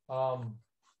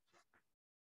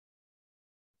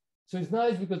it's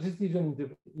nice because this gives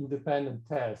an independent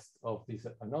test of this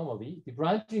anomaly. The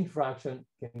branching fraction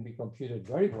can be computed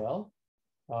very well,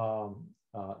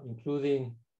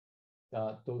 including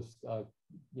those,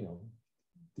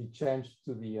 the change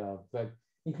to the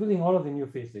including all of the new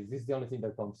physics. This is the only thing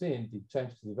that comes in, the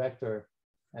change to the vector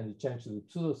and the change to the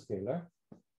pseudoscalar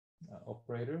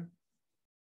operator.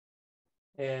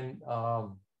 And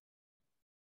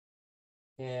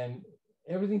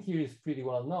everything here is pretty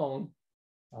well known,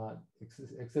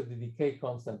 except the decay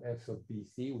constant f sub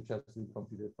bc, which has been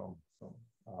computed from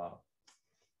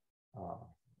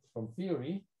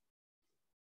theory.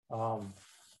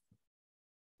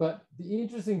 But the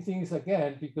interesting thing is,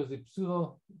 again, because the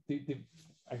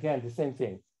again, the same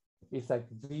thing. It's like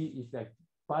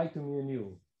pi to mu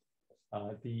nu.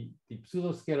 The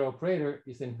pseudoscalar operator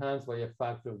is enhanced by a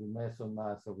factor of the meson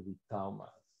mass over the tau mass.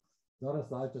 Not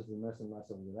as large as the meson mass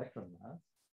of the electron mass,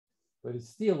 but it's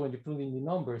still, when you put in the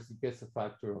numbers, it gets a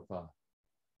factor of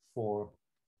 4,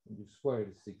 and you square it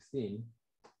is 16.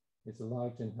 It's a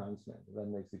large enhancement. That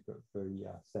makes it very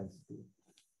sensitive.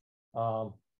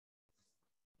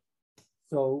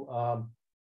 So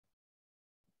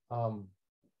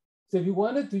if you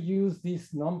wanted to use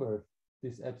this number,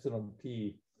 this epsilon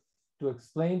p, to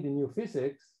explain the new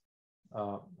physics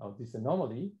of this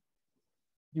anomaly,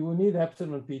 you will need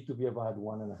epsilon p to be about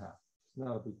 1.5. It's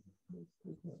not a big,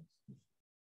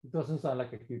 it doesn't sound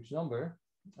like a huge number,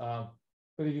 but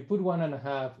if you put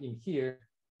 1.5 in here,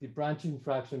 the branching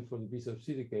fraction for the B sub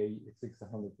C decay is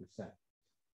 600%.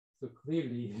 So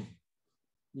clearly,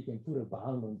 you can put a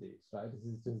bound on this, right? This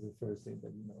is just the first thing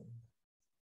that you know.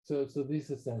 So this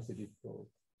is sensitive code.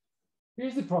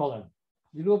 Here's the problem.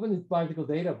 You open the particle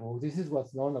data book. This is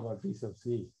what's known about B sub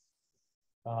C.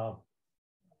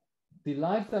 The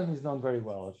lifetime is known very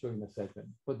well. I'll show you in a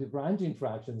second. But the branching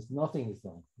fractions, nothing is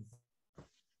known.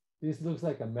 This looks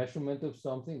like a measurement of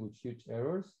something with huge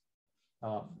errors.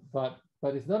 But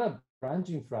it's not a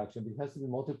branching fraction. It has to be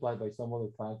multiplied by some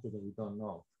other factor that we don't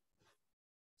know.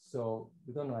 So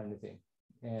we don't know anything.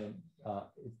 And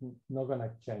it's not going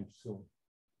to change soon.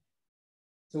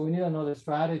 So we need another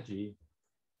strategy.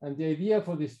 And the idea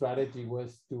for this strategy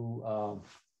was to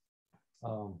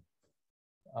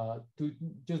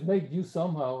just make use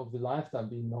somehow of the lifetime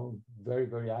being known very,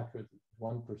 very accurately,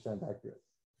 1% accurate,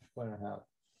 1.5.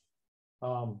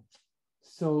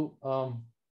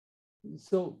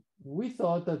 So we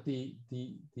thought that the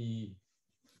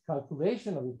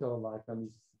calculation of the total lifetime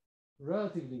is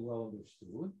relatively well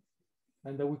understood,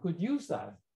 and that we could use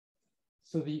that.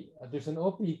 So there's an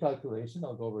OP calculation,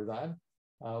 I'll go over that,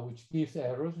 which gives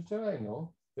errors, which are, I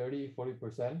know, 30,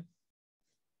 40%,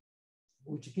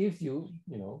 which gives you,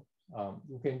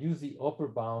 you can use the upper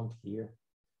bound here,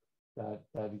 that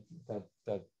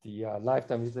the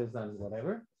lifetime is less than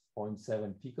whatever,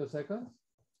 0.7 picoseconds.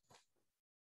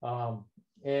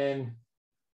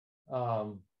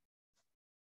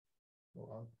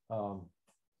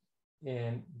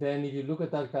 And then if you look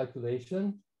at that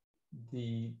calculation,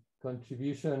 the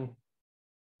contribution,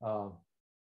 the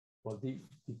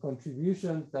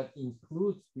contribution that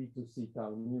includes B to C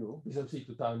tau nu, B sub C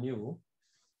to tau nu,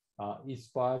 is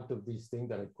part of this thing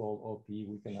that I call OP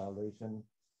weak annihilation,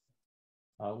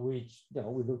 which,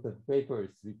 we looked at the paper,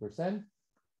 it's 3%.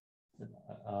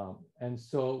 And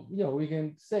so, we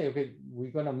can say, okay,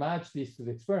 we're going to match this to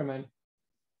the experiment.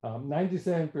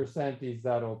 97% is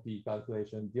that OP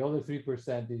calculation. The other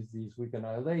 3% is this weak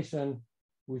annihilation,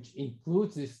 which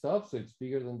includes this stuff, so it's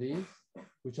bigger than this,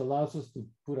 which allows us to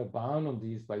put a bound on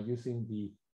this by using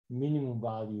the minimum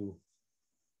value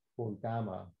for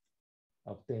gamma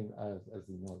obtained as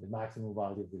the maximum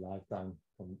value of the lifetime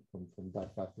from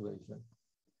that calculation.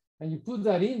 And you put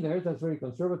that in there, that's very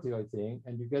conservative, I think,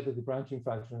 and you get that the branching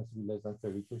fraction has to be less than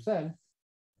 30%.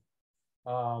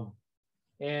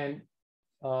 And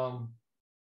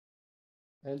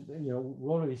you know, we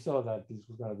already saw that this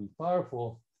was going to be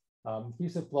powerful.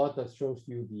 Here's a plot that shows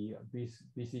you the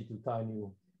BC to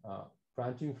tau-nu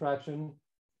branching fraction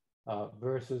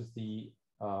versus the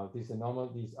this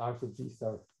R sub T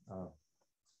star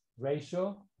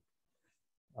ratio.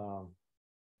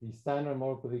 The standard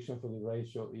model prediction for the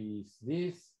ratio is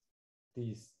this.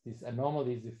 This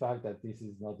anomaly is the fact that this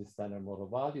is not the standard model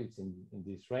value. It's in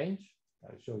this range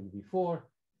I showed you before.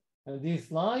 And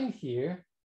this line here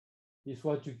is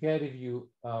what you get if you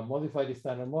modify the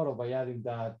standard model by adding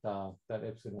that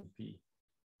epsilon p,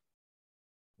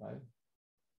 right?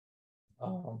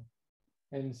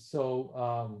 And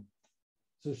so,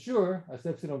 so sure, as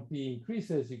epsilon p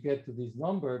increases, you get to this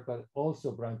number, but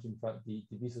also branching the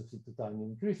b sub c to tau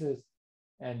increases,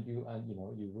 and you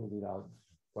rule it out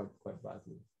quite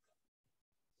badly.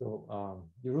 So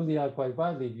you rule it out quite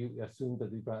badly if you assume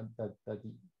that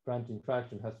the branching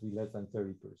fraction has to be less than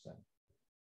 30%.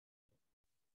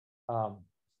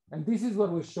 And this is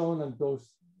what was shown in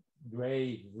those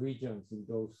gray regions in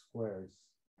those squares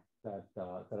that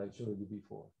I showed you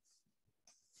before.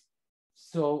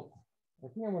 So I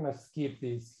think I'm going to skip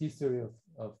this history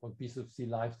of B sub C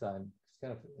lifetime. It's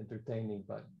kind of entertaining,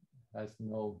 but has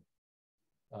no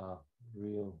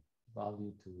real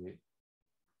value to it.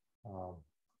 So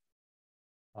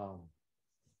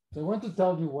I want to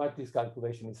tell you what this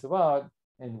calculation is about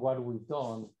and what we've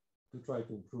done to try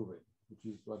to improve it, which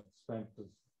is what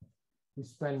we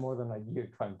spent more than a year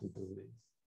trying to do this.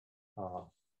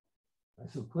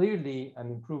 So clearly an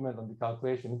improvement on the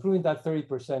calculation, improving that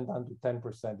 30% down to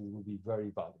 10%, it will be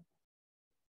very valuable.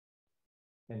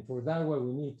 And for that, what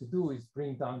we need to do is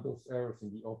bring down those errors in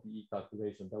the OPE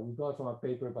calculation that we got from a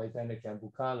paper by Deneke and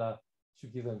Bukala.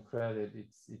 Should give them credit.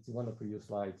 It's one of the previous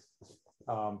slides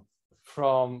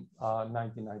from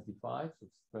 1995. So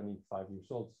it's 25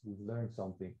 years old. So we've learned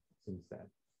something since then.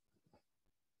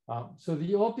 So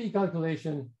the OPE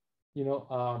calculation, you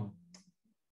know,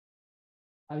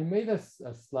 I made a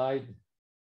slide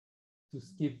to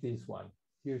skip this one.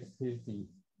 Here's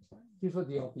what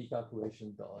the OPE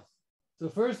calculation does. So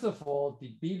first of all,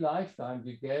 the B lifetime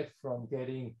you get from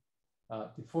getting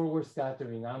the forward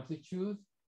scattering amplitude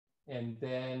and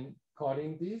then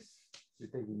cutting this. You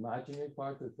take the imaginary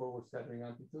part of the forward scattering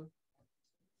amplitude.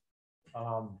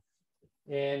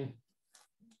 And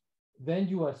then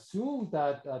you assume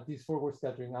that this forward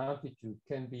scattering amplitude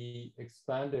can be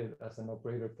expanded as an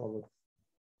operator product,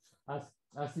 as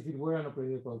if it were an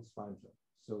operator product expansion.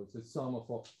 So it's a sum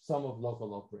of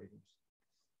local operators.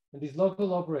 And these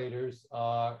local operators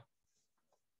are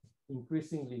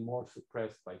increasingly more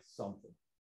suppressed by something.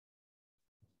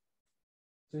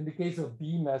 So in the case of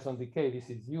B-meson decay, this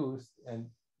is used, and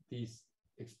this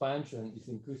expansion is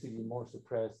increasingly more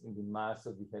suppressed in the mass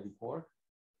of the heavy quark.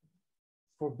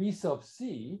 For B sub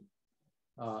C,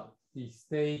 the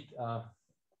state,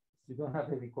 you don't have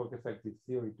heavy quark effective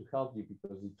theory to help you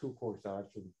because the two quarks are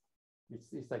actually,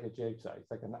 it's like a jigsaw.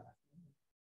 It's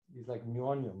like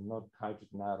muonium, not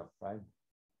hydrogen atom, right?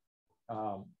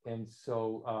 And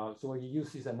so what you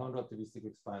use is a non-relativistic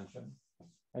expansion.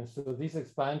 And so this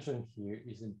expansion here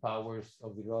is in powers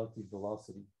of the relative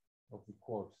velocity of the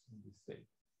quarks in this state.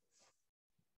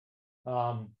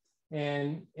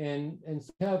 And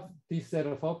so we have this set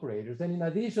of operators. And in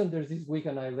addition, there's this weak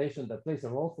annihilation that plays a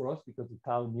role for us because the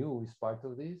tau-nu is part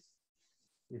of this.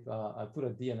 If I put a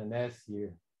D and an S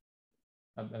here,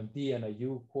 a D and a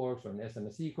U quarks, or an S and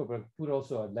a C quark, but I put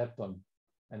also a lepton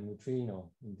and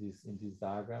neutrino in this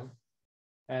diagram.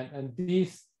 And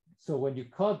this, so when you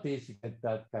cut this, you get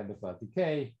that kind of a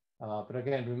decay. But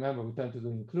again, remember, we tend to do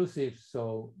inclusive,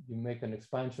 so you make an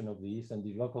expansion of these, and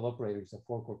the local operator is a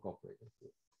four-quark operator.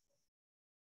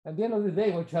 At the end of the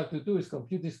day, what you have to do is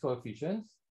compute these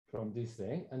coefficients from this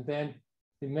thing, and then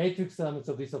the matrix elements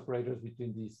of these operators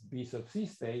between these B sub C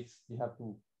states, you have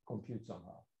to compute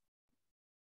somehow.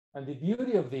 And the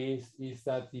beauty of this is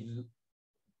that the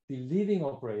leading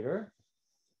operator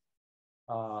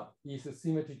is a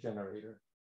symmetry generator.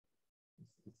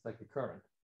 It's like a current.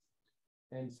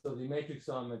 And so the matrix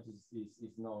element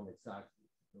is known exactly.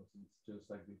 It's just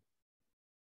like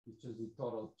it's just the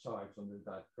total charge under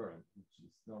that current, which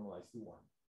is normalized to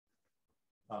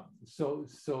 1.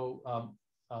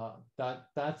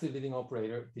 That's the leading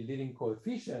operator. The leading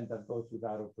coefficient that goes with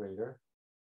that operator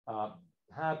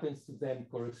happens to then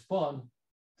correspond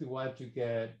to what you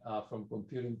get from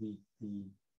computing the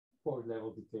quark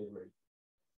level decay rate.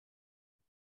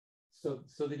 So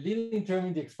the leading term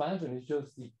in the expansion is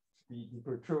just the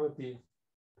perturbative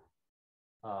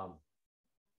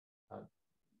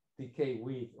decay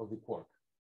width of the quark.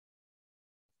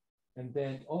 And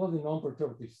then all of the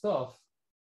non-perturbative stuff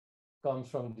comes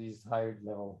from these higher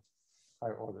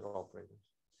order operators.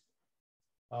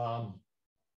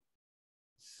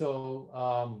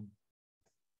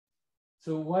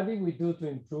 So what did we do to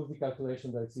improve the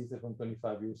calculation that existed from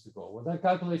 25 years ago? Well, that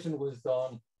calculation was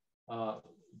done,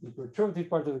 the perturbative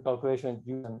part of the calculation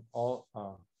used an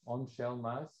on-shell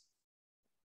mass.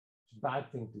 It's a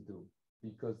bad thing to do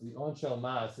because the on-shell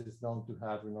mass is known to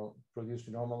have, produce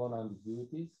normal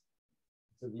ambiguities.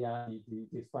 So the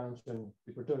expansion,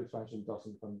 the perturbative expansion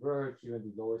doesn't converge. Even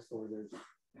the lowest orders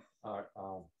are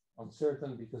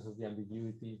uncertain because of the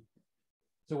ambiguity.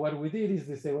 So what we did is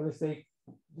they say, well, let's say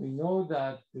we know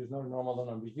that there's no normal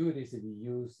non-ambiguities if we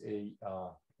use a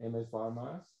MS bar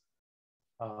mass.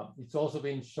 It's also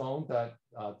been shown that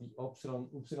the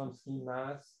upsilon scheme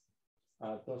mass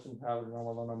doesn't have a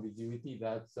normal non-ambiguity.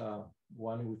 That's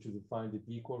one in which you define the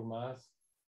B-core mass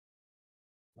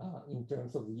in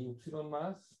terms of the upsilon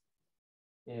mass.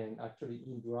 And actually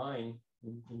in line,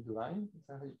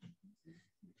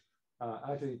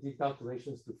 actually did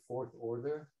calculations to fourth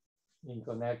order in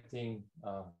connecting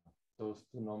those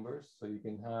two numbers. So you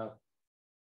can have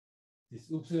this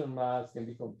upsilon mass can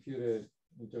be computed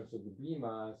in terms of the B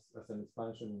mass as an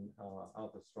expansion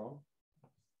alpha strong.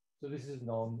 So this is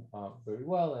known very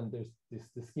well, and the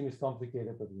scheme is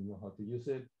complicated, but we know how to use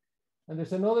it. And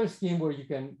there's another scheme where you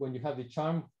can, when you have the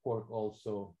charm quark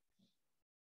also,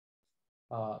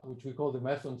 which we call the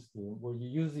meson scheme, where you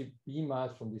use the B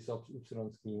mass from this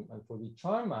upsilon scheme, and for the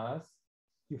charm mass,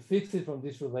 you fix it from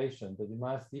this relation that the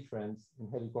mass difference in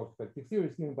helical perspective theory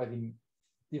is given by the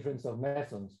difference of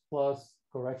mesons plus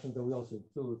correction that we also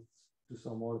include to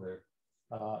some order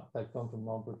that come from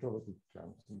non-perturbative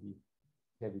terms in the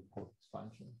heavy quark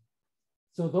expansion.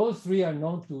 So those three are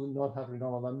known to not have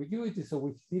normal ambiguity. So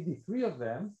we see the three of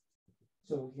them,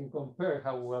 so we can compare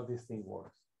how well this thing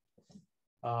works.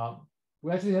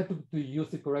 We actually had to use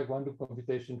the correct one-loop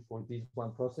computation for this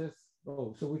one process.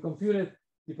 Oh, so we computed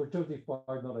the perturbative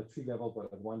part not at tree level,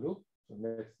 but at one loop, so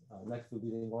next to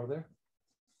leading order,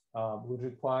 which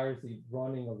requires the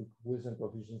running of the Wilson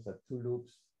coefficients at two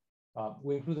loops.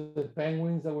 We included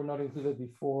penguins that were not included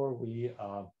before. We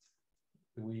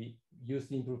used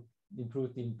the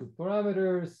improved input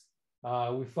parameters.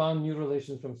 We found new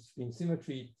relations from spin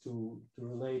symmetry to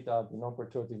relate the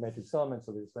non-perturbative matrix elements,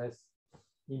 so there's less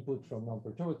input from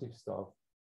non-perturbative stuff.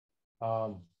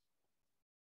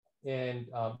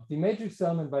 The matrix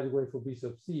element, by the way, for B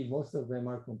sub C, most of them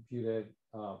are computed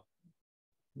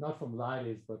not from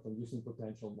lattice, but from using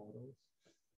potential models.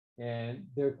 And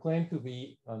they're claimed to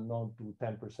be known to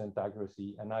 10%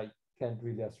 accuracy, and I can't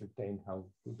really ascertain how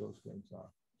good those claims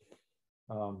are.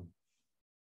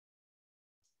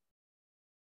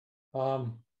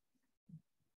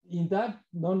 In that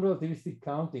non-relativistic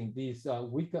counting, these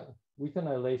weak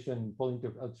annihilation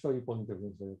I'll show you Pauling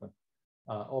intervals later,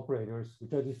 operators,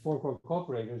 which are these four quark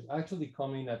operators, actually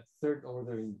come in at third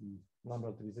order in the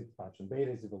non-relativistic expansion.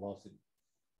 Beta is the velocity.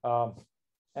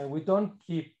 And we don't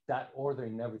keep that order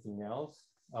in everything else.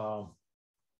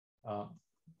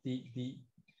 The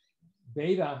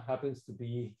beta happens to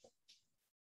be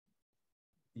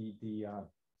the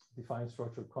defined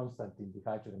structure constant in the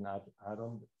hydrogen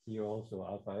atom, here also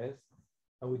alpha S.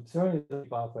 And we turn it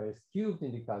up alpha S cubed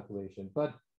in the calculation.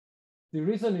 But the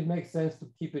reason it makes sense to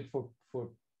keep it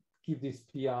keep this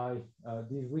PI,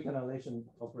 these weak annihilation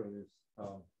operators,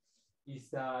 is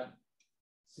that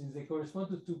since they correspond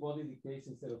to two-body decays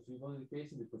instead of three-body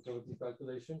decays in the perturbative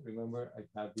calculation, remember I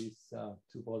have this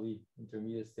two-body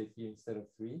intermediate state here instead of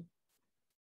three,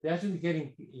 they're actually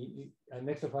getting an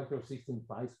extra factor of 16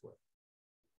 pi squared.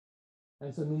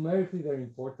 And so numerically they're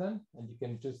important, and you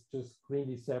can just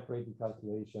cleanly separate the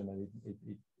calculation, and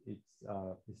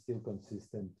it's still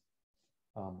consistent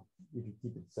if you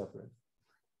keep it separate.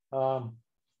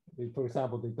 For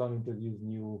example, they don't introduce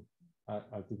new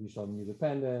artificial mu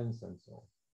dependence and so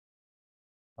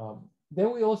on.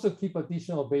 Then we also keep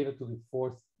additional beta to the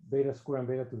fourth, beta square and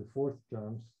beta to the fourth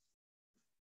terms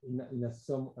in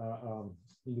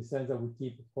the sense that we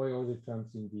keep higher order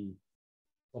terms in the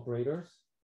operators,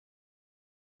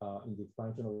 in the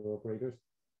expansion of the operators,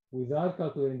 without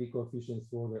calculating the coefficients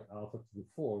to order alpha to the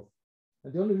fourth.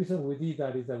 And the only reason we did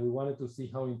that is that we wanted to see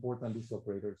how important these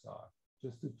operators are,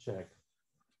 just to check.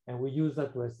 And we use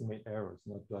that to estimate errors,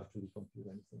 not to actually compute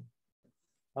anything.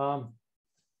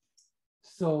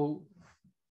 So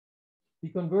the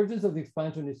convergence of the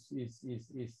expansion is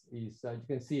you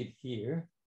can see it here.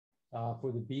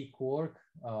 For the B quark,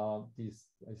 this,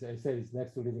 as I said, is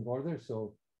next to leading order.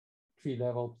 So tree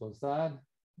level plus that.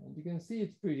 And you can see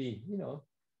it's pretty,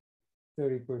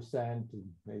 30% to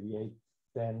maybe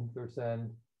 10%,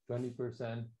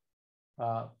 20%.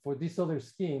 For these other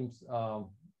schemes,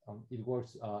 it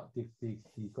works, the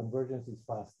convergence is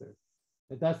faster.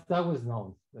 That was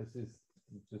known. This is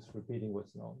just repeating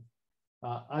what's known.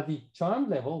 At the charm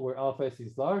level, where alpha S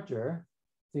is larger,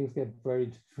 things get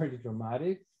very, very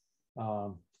dramatic.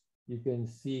 You can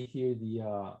see here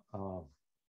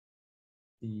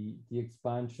the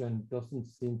expansion doesn't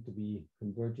seem to be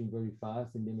converging very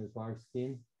fast in the MS-bar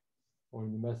scheme or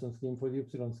in the meson scheme. For the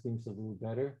upsilon scheme, it's a little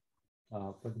better,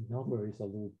 but the number is a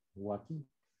little wacky.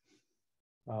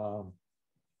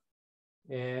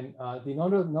 And the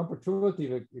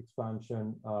non-perturbative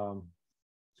expansion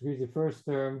here's the first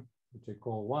term, which I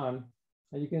call 1,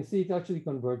 and you can see it actually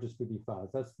converges pretty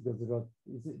fast. That's because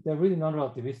they're really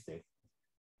non-relativistic.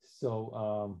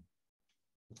 So,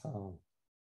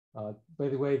 by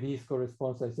the way, these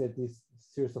corresponds, I said, this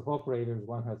series of operators,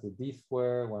 one has a D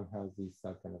square, one has this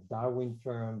kind of Darwin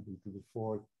term, D to the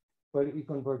 4th, but it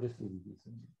converges to the D.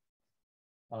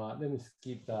 Let me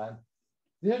skip that.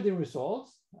 These are the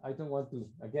results. I don't want to,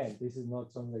 again, this is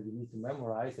not something that you need to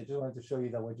memorize. I just want to show you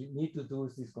that what you need to do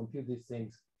is compute these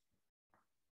things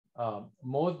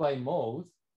mode by mode,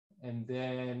 and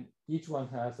then each one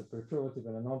has a perturbative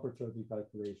and a non-perturbative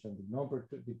calculation.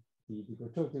 The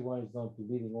perturbative one is not the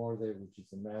leading order, which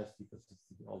is a mess because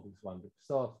it's all this wonderful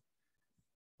stuff,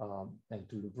 and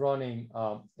to loop running.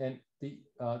 And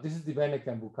this is the Benek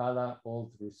and Bukala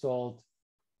old result.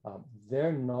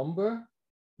 Their number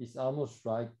is almost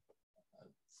right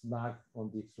smack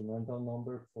on the experimental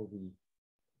number for the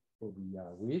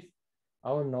width.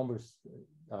 Our numbers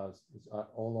are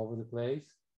all over the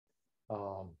place.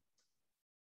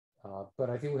 But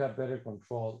I think we have better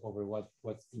control over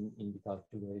what's in the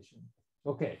calculation.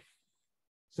 Okay,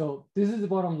 so this is the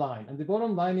bottom line. And the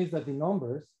bottom line is that the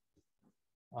numbers,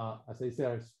 as I said,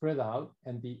 are spread out,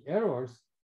 and the errors,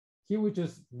 here we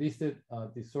just listed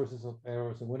the sources of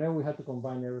errors. And whenever we had to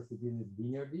combine errors, we did it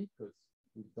linearly because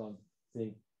we don't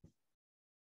think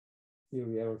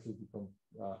theory errors should become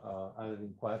added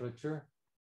in quadrature.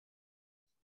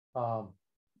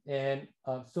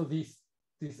 So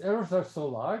these errors are so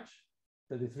large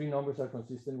that the three numbers are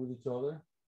consistent with each other,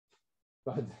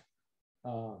 but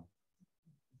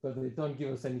they don't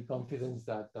give us any confidence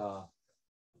that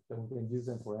we can use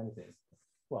them for anything.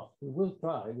 Well, we will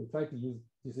try. We'll try to use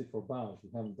it for bounds. We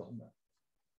haven't done that.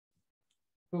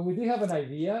 But we do have an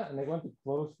idea, and I want to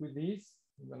close with these.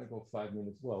 I'm going to go 5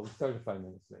 minutes. Well, we started 5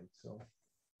 minutes late. So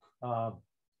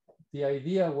the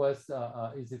idea was,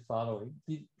 is the following.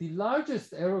 The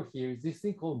largest error here is this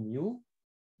thing called mu,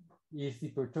 is the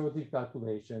perturbative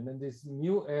calculation. And this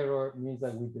mu error means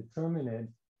that we determine it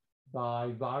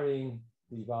by varying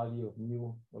the value of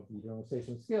mu of the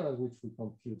generalization scale at which we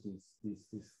compute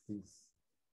this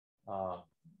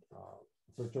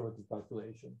perturbative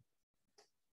calculation.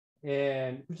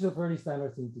 And which is a very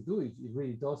standard thing to do. It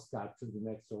really does capture the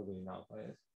next order in alpha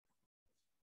S.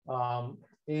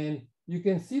 And you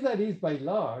can see that is by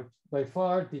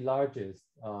far the largest,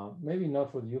 maybe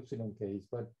not for the upsilon case,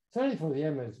 but certainly for the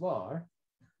MS bar,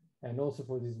 and also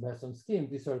for this meson scheme,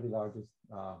 these are the largest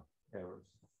errors.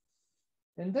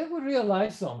 And then we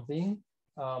realized something,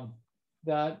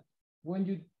 that when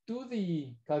you do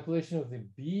the calculation of the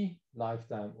B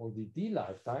lifetime or the D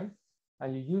lifetime,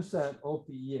 and you use an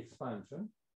OPE expansion,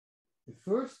 the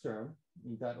first term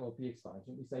in that OPE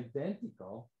expansion is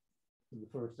identical to the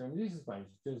first term in this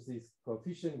expansion, just this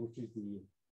coefficient, which is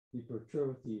the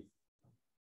perturbative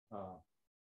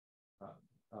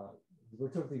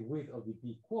width of the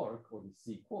B quark or the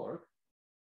C quark,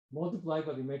 multiplied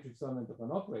by the matrix element of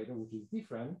an operator, which is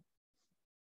different,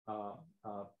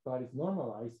 but it's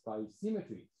normalized by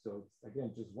symmetry. So it's,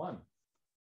 again, just 1.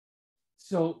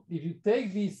 So if you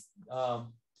take these, the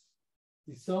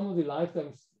sum of the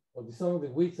lifetimes, or the sum of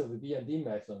the widths of the B and D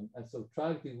meson, and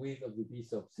subtract the width of the B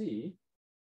sub C,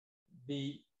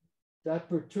 that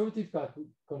perturbative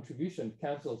contribution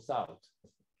cancels out.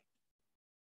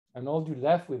 And all you're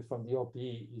left with from the OPE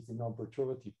is the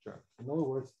non-perturbative term. In other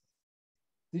words,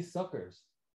 these suckers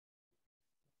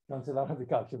cancel out of the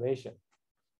calculation.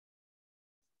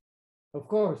 Of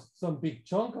course, some big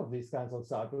chunk of this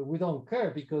cancels out, but we don't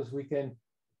care because we can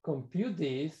compute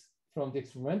these from the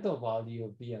experimental value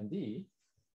of B and D,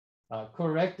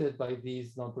 corrected by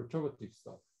these non-perturbative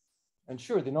stuff. And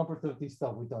sure, the non-perturbative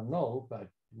stuff we don't know, but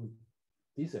with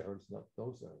these errors, not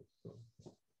those errors. So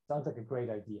sounds like a great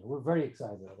idea. We're very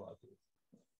excited about this.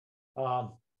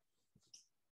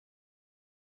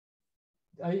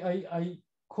 I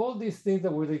call these things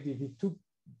that were like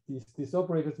these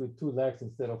operators with 2 legs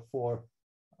instead of 4,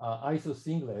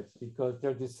 isosinglets because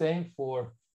they're the same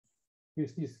for,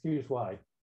 here's why.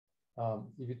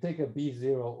 If you take a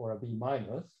B0 or a B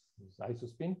minus, it's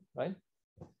isospin, right?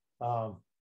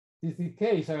 These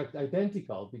decays are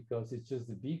identical because it's just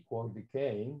the B quark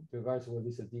decaying, regardless of whether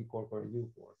it's a D quark or a U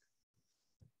quark.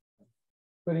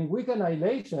 But in weak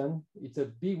annihilation, it's a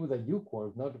B with a U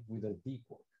quark, not with a D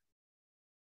quark.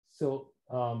 So,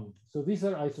 so these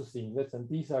are isosinglets, and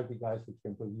these are the guys which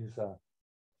can produce a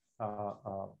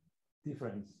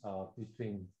difference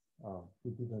between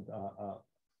different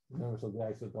members of the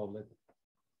isodoublet.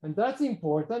 And that's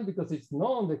important because it's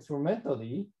known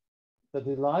experimentally that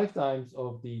the lifetimes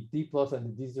of the D plus and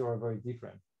the D0 are very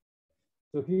different.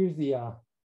 So here's the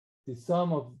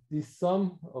sum of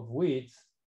widths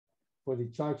for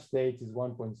the charged states is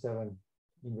 1.7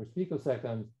 inverse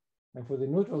picoseconds, and for the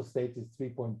neutral states is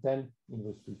 3.10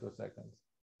 inverse picoseconds.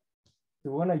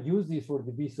 So when I use this for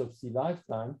the B sub C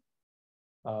lifetime,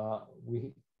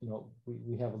 we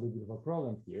have a little bit of a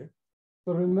problem here.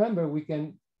 But remember, we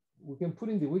can put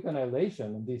in the weak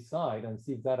annihilation on this side and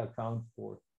see if that accounts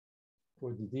for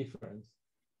the difference.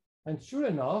 And sure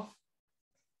enough,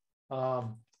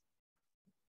 look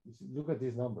at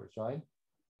these numbers, right?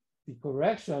 The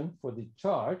correction for the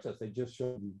charge, as I just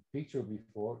showed the picture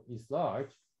before, is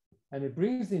large, and it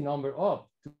brings the number up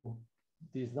to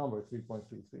this number,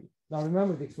 3.33. Now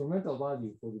remember, the experimental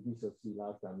value for the B sub C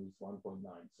lifetime is 1.9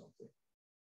 something,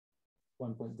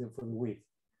 1 point for the width.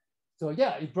 So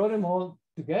yeah, it brought them all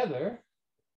together,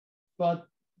 but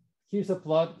here's a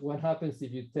plot. What happens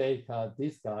if you take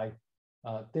this guy,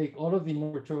 take all of the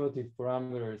non-perturbative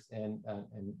parameters and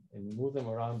move them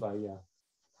around by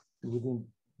within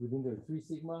the 3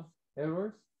 sigma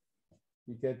errors,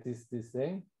 you get this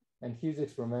thing, and here's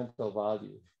experimental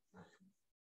value.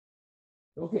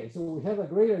 Okay, so we have a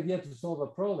great idea to solve a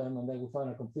problem, and then we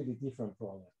found a completely different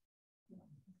problem.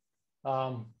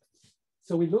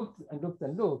 So we looked and looked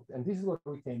and looked, and this is what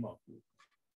we came up with.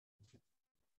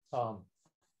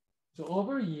 So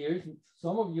over years,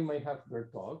 some of you may have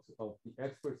heard talks of the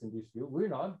experts in this field. We're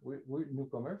not, we're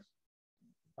newcomers,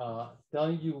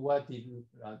 telling you what the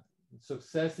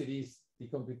success it is, the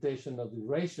computation of the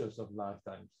ratios of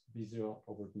lifetimes, B0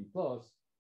 over B plus,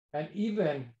 and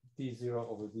even D0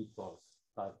 over B plus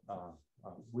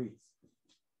widths,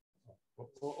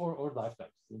 or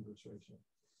lifetimes, the inverse ratio.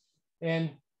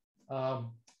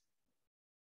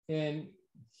 And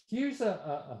here's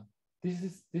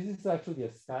this is actually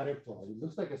a scatter plot. It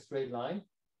looks like a straight line,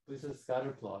 but it's a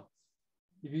scatter plot.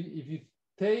 If you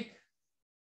take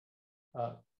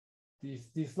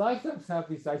these lifetimes have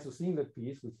this isosinglet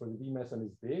piece, which for the B-meson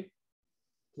is big,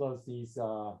 plus these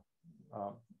thing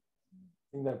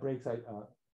that breaks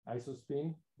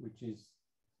isospin, which is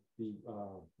the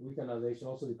weak annihilation,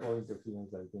 also the core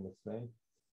interference that I can explain.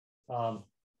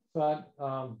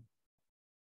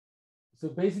 So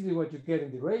basically what you get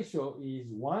in the ratio is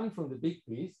 1 from the big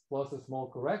piece plus a small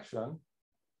correction,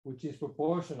 which is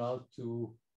proportional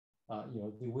to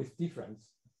the width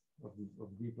difference of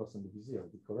B plus and the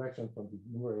B0. The correction from the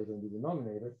numerator and the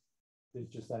denominator is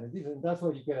just standard difference. That's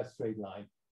why you get a straight line.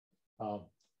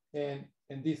 And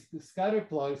this scatter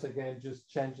plot is again just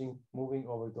changing, moving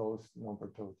over those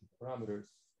non-perturbative parameters.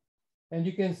 And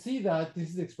you can see that this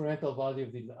is the experimental value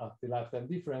of the lifetime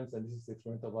difference, and this is the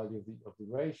experimental value of the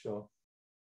ratio.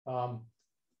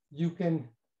 You can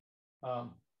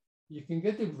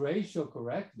get the ratio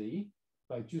correctly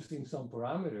by choosing some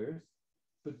parameters,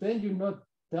 but then you're not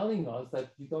telling us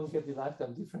that you don't get the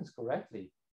lifetime difference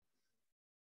correctly.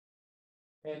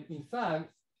 And in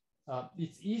fact,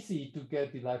 it's easy to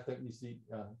get the lifetime,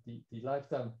 the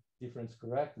lifetime difference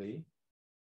correctly.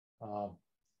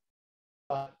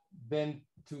 But then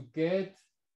to get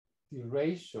the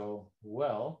ratio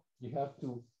well, you have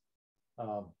to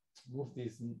move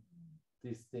this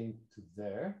thing to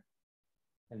there.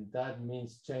 And that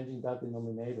means changing that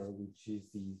denominator, which is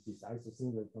this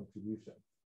isosinglet contribution.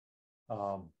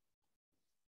 And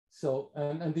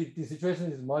the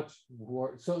situation is much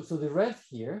worse. So the red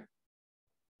here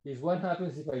is what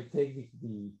happens if I take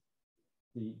the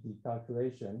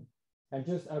calculation and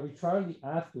just arbitrarily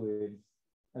add to it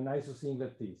an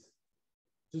isosinglet piece,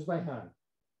 just by hand,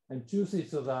 and choose it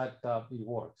so that it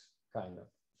works, kind of.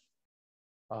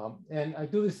 And I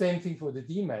do the same thing for the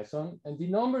D-meson, and the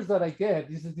numbers that I get,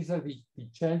 these are the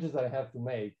changes that I have to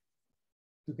make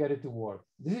to get it to work.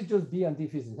 This is just B and D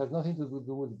physics, it has nothing to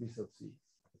do with B sub C.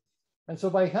 And so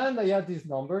by hand, I add these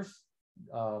numbers,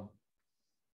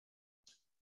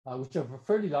 which are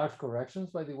fairly large corrections,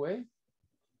 by the way.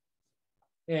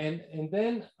 And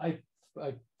then I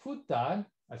put that,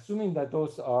 assuming that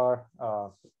those are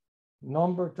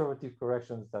non-perturbative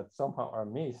corrections that somehow are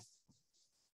missed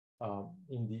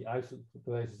in the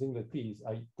isosinglet piece,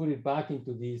 I put it back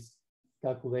into this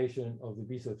calculation of the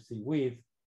B sub C width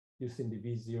using the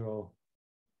B0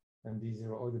 and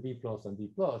D0, or the B plus and D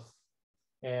plus.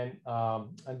 And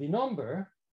the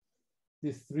number,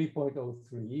 this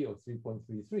 3.03 or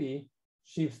 3.33,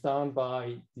 shifts down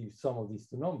by the sum of these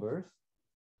two numbers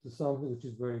to something which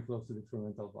is very close to the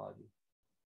experimental value.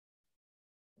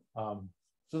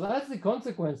 So that's the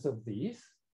consequence of these.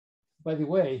 By the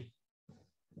way,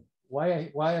 why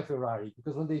a Ferrari?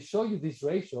 Because when they show you this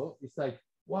ratio, it's like,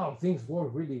 wow, things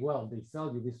work really well. They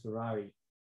sell you this Ferrari.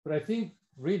 But I think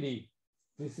really,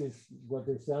 this is what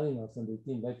they're selling us, and they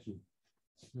didn't let you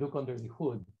look under the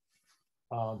hood.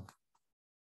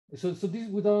 So this,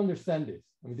 we don't understand this.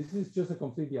 I mean, this is just a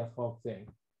completely ad hoc thing.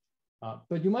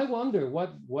 But you might wonder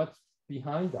what's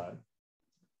behind that.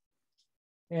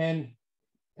 And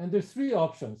there's three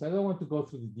options. I don't want to go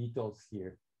through the details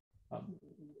here.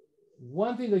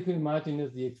 One thing that you can imagine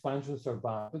is the expansions are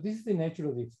bound, but this is the nature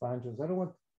of the expansions.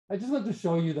 I just want to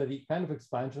show you that the kind of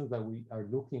expansions that we are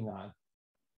looking at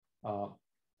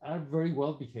are very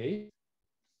well behaved.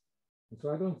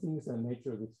 So I don't think it's a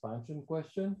nature of expansion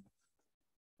question.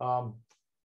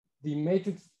 The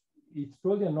matrix, it's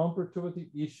probably a non-perturbative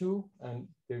issue, and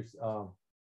there's a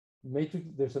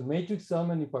matrix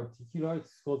element in particular.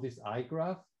 It's called this I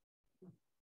graph.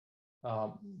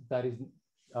 That is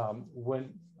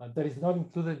that is not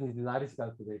included in the lattice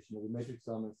calculation of the matrix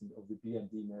elements of the B and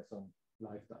D meson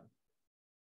lifetime.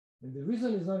 And the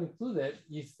reason it's not included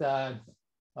is that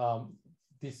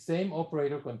the same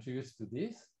operator contributes to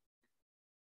this.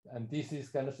 And this is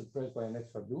kind of suppressed by an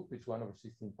extra loop. It's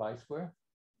 1/16 pi square.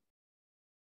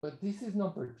 But this is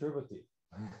not perturbative.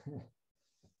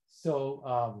 So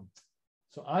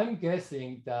I'm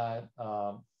guessing that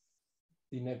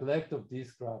the neglect of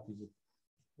this graph is,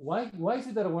 why is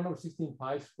it that a 1/16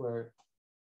 pi square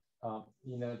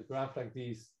in a graph like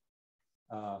this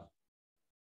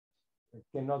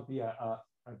cannot be a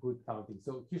good counting?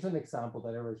 So here's an example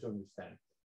that everybody should understand.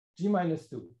 G minus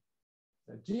 2.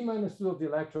 The G minus 2 of the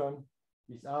electron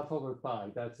is alpha over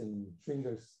pi. That's in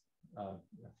Schwinger's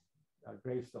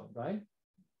gravestone, right?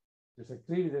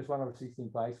 Clearly there's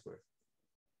 1/16 pi squared.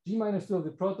 G minus 2 of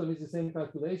the proton is the same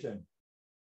calculation.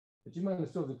 The G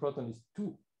minus 2 of the proton is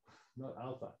 2, not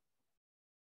alpha.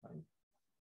 Right?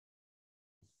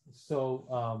 So,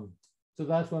 so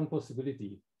that's one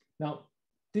possibility. Now,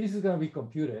 this is going to be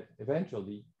computed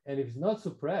eventually, and if it's not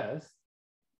suppressed,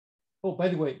 oh, by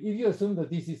the way, if you assume that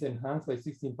this is enhanced by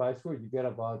 16 pi squared, you get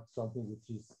about something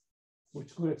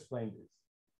which could explain this,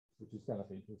 which is kind of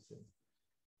interesting.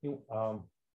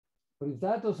 But if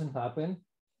that doesn't happen,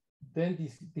 then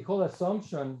the whole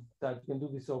assumption that you can do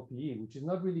this OPE, which is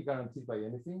not really guaranteed by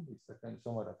anything, it's a kind of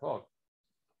somewhat ad hoc,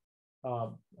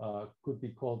 could be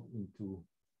called into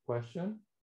question.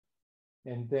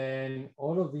 And then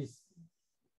all of these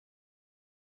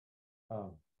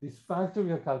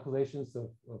factorial calculations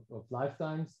of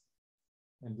lifetimes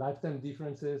and lifetime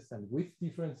differences and width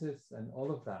differences and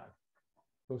all of that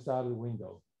goes out of the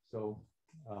window. So,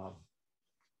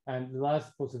 and the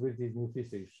last possibility is new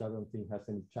physics, which I don't think has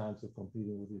any chance of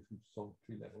competing with this, which is all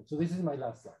 3 levels. So this is my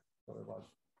last slide. Sorry about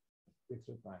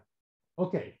extra time.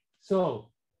 Okay,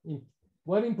 so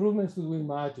what improvements would we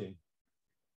imagine?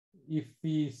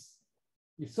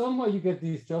 If somehow you get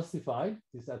this justified,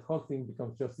 this ad hoc thing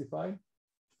becomes justified,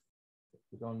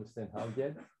 we don't understand how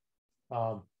yet,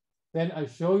 then I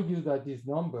show you that this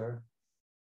number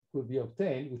could be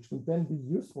obtained, which would then be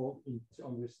useful in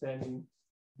understanding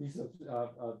these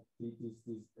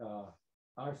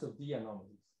R's of D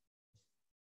anomalies.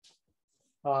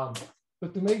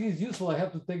 But to make this useful, I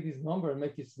have to take this number and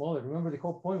make it smaller. Remember, the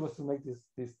whole point was to make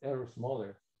this error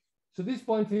smaller. So this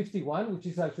 0.51, which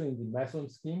is actually in the meson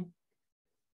scheme,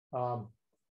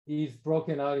 is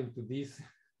broken out into these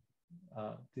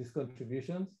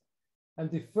contributions. And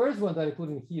the first one that I put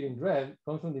in here in red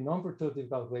comes from the non-perturbative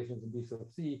calculations in B sub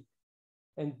C.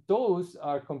 And those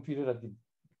are computed at the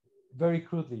very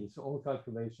crudely. So all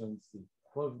calculations, the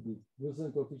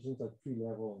Wilson coefficients at 3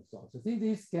 level and so on. So I think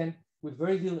these can, with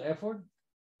very little effort,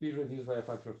 be reduced by a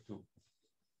factor of 2.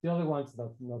 The other ones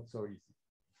not so easy.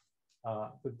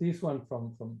 But this one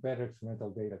from better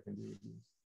experimental data can be reduced.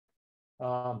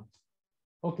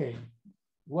 Okay,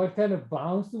 what kind of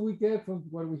bounds do we get from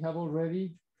what we have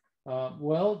already?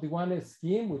 Well, the one is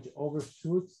scheme, which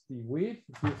overshoots the width,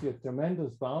 gives you a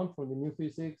tremendous bound from the new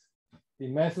physics. The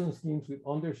meson schemes which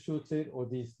undershoots it, or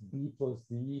this B plus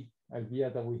D idea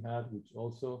that we had, which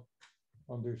also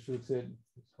undershoots it,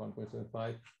 it's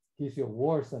 1.75, gives you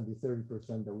worse than the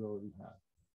 30% that we already have.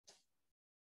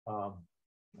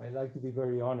 I like to be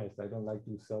very honest. I don't like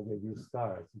to sell the used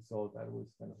cars. So that was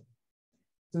kind of.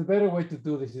 So the better way to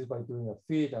do this is by doing a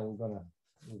fit, and we're gonna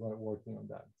working on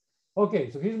that.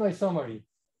 Okay, so here's my summary.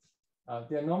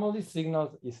 The anomaly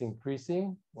signal is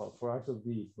increasing. Well, for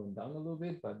RSLB, it's going down a little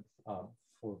bit, but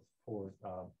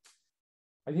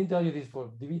I didn't tell you this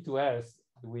for DV2S.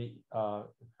 We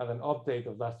had an update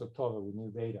of last October with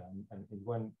new data, and it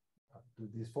went to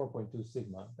this 4.2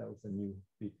 sigma. That was a new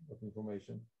bit of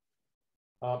information.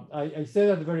 I said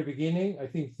at the very beginning, I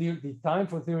think the time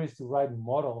for theorists to write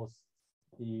models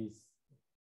is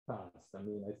fast. I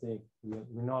mean, I think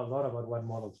we know a lot about what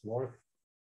models work.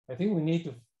 I think we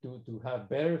need to have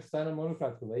better standard model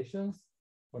calculations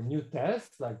or new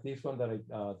tests like this one that I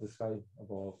described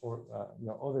above, or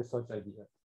other such ideas.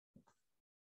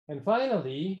 And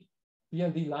finally,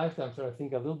 P&D lifetimes are, I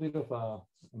think, a little bit of a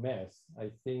mess.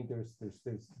 I think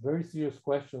there's very serious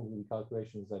questions with the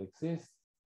calculations that exist.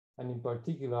 And in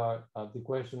particular, the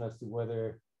question as to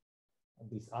whether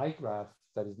this I graph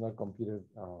that is not computed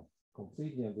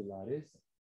completely on the lattice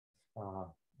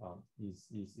is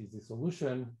the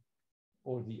solution,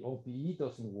 or the OPE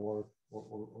doesn't work,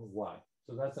 or why.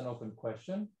 So that's an open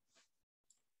question.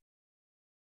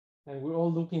 And we're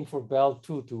all looking for Bell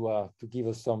too to give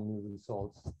us some new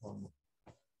results on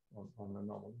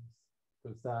anomalies,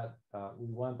 because that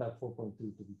we want that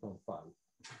 4.2 to become 5.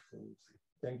 So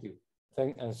thank you.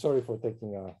 And sorry for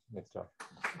taking an extra.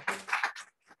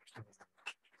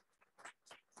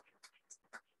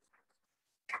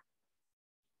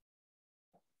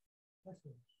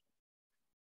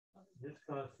 Just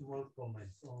a small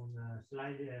comment on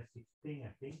slide 16,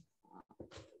 I think,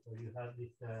 where you have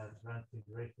this branching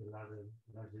ratio larger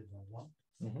than 1.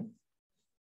 Mm-hmm.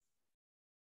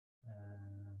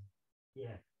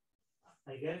 Yeah,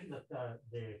 I guess that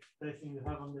the expression you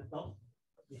have on the top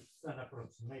is an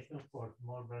approximation for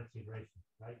small branching ratio,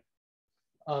 right?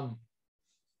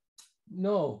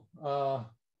 No,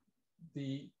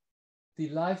 the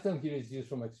lifetime here is used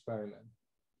from experiment.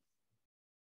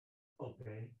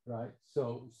 Okay. Right.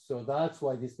 So that's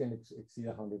why this can exceed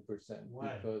 100%.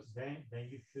 Well, because then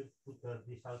you should put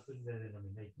this also in the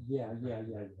denominator. Yeah.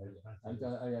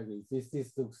 I agree.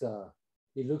 This looks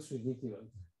it looks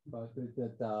ridiculous, but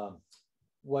that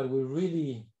what we're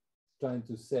really trying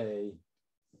to say,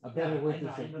 a better way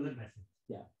to say. I know the message.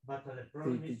 Yeah. But the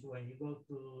problem is when you go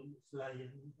to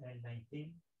slide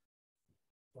 19.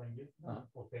 When you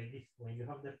when you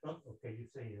have the plot, you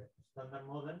say standard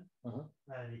model,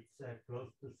 and it's close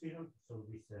to 0, so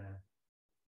this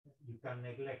you can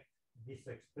neglect this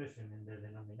expression in the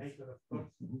denominator, of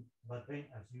course. But then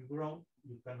as you grow,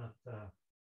 you cannot.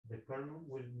 The curve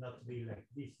will not be like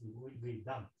this; it will be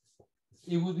dumped.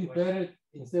 It would be better,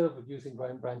 instead of using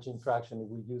branching fraction, if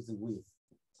we use the width.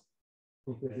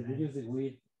 Because if we use the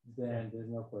width, then there's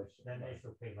no question. Then it's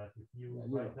okay, but if you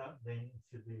write that, then it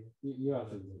should be. You're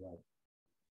absolutely right.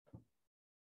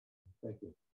 Thank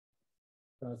you.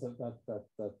 That's a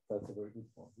very good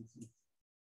point. It's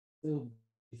still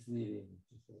misleading,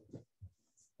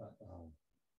 but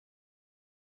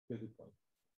good point.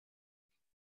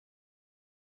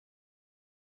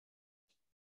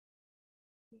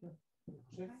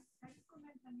 Can you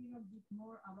comment a little bit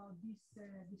more about this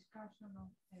discussion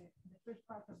of the first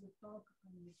part of the talk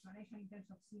and the explanation in terms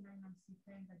of C9 and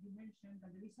C10 that you mentioned, that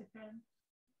there is a term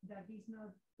that is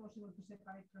not possible to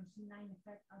separate from C9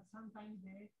 effect, and sometimes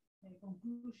the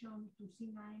conclusion to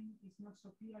C9 is not so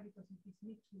clear because it is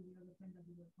mixed with the other term that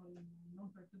you were calling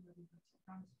non-perturbative, that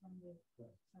comes from the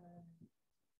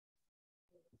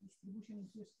distribution in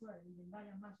Q squared, in the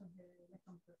entire mass of the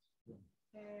electron first.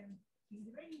 Is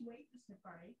there any way to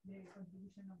separate the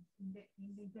contribution of in the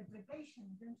interpretation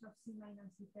in terms of C9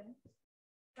 and C10?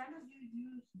 Cannot you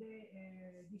use the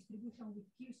distribution with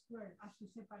Q squared as to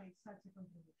separate such a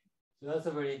contribution? So that's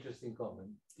a very interesting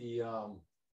comment. Maybe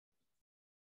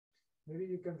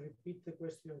you can repeat the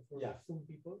question for the Zoom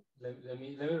people. Let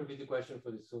me repeat the question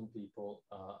for the Zoom people,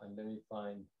 and let me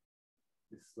find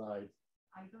the slide.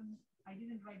 I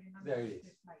didn't write the number. There it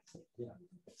is. Yeah.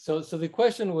 So the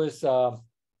question was.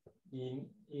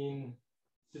 In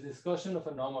the discussion of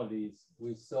anomalies,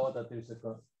 we saw that there's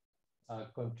a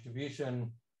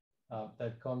contribution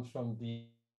that comes from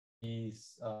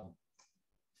these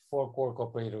 4-quark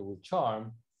operator with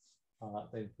charm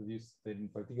that in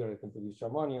particular can produce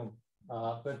charmonium,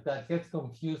 but that gets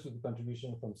confused with the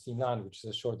contribution from C9, which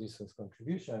is a short distance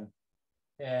contribution,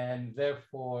 and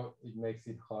therefore it makes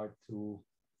it hard to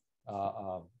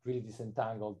really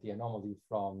disentangle the anomaly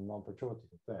from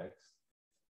non-perturbative effects.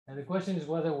 And the question is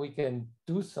whether we can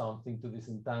do something to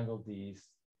disentangle these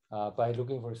by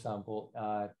looking, for example,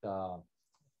 at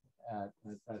at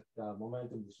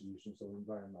momentum distributions or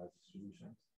environmental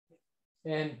distributions.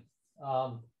 And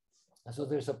so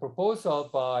there's a proposal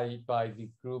by the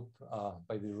group,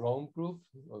 by the Rome group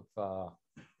of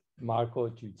Marco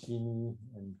Ciuccini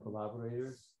and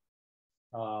collaborators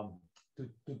to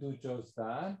do just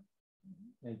that.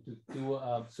 And to do,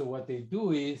 so what they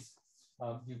do is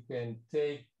you can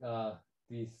take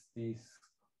this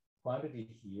quantity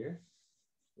here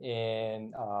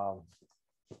and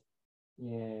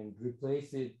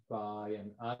replace it by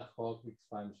an ad hoc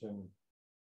expansion,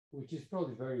 which is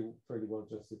probably fairly well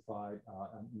justified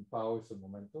in powers of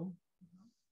momentum.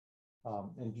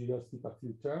 And you just keep a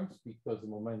few terms because the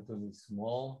momentum is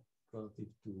small relative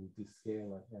to the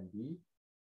scale at MB.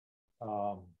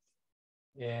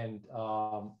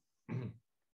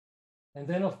 And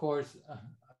then, of course,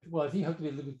 well, I think you have to be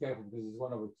a little bit careful because it's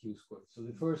 1 over q squared. So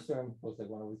the first term goes like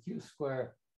 1 over q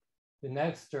squared. The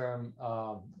next term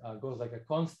goes like a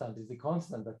constant. It's the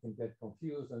constant that can get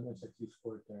confused, and there's a q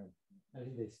squared term. I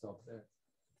think they stop there.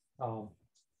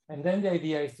 And then the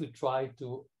idea is to try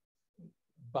to,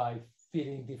 by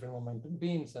fitting different momentum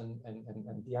beams and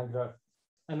the angular.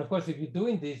 And of course, if you're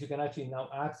doing this, you can actually now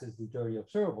access the dirty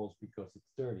observables because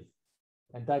it's dirty.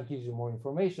 And that gives you more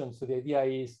information. So the idea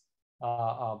is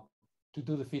to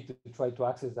do the fit to try to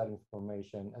access that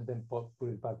information and then put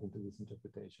it back into this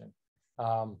interpretation.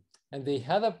 And they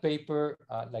had a paper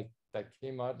like that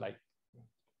came out like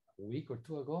a week or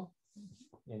 2 ago,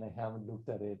 and I haven't looked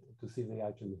at it to see if they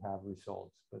actually have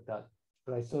results.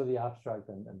 But I saw the abstract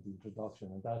and the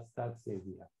introduction, and that's the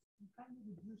idea.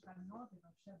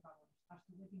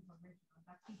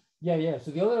 Yeah.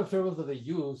 So the other observables that they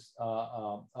use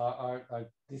are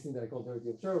these things that I call dirty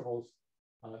observables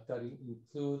that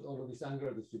include all of these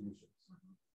angular distributions,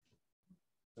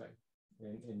 right?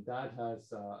 And that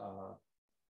has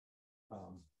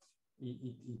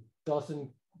it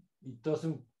doesn't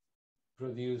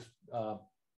produce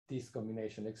this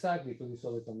combination exactly, because these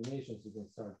other combinations you can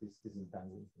start this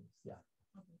entangling things. Yeah.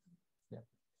 Yeah,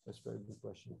 that's a very good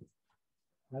question.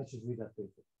 I should read that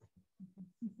paper.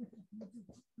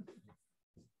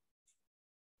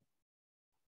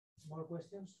 More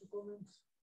questions or comments?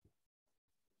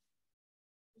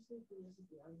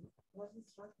 What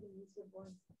instructing is the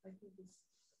point? I think it's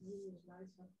really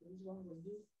nice after this one when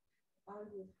you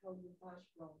argue how you pass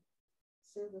from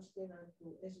pseudoscalar to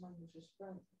S-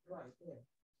 prime right there.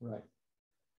 Right.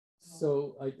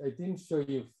 So I didn't show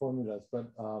you formulas,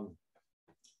 but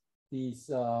these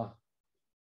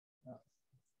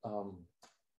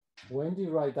when you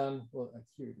write down, well,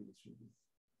 here it is.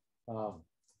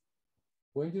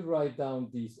 When you write down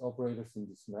these operators in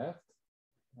this math,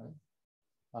 right?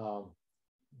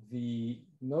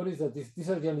 Notice that these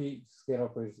are the only scalar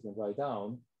operators you can write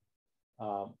down.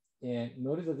 And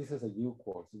notice that this has a U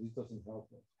core, so this doesn't help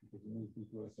us because you need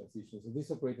P2S transition. So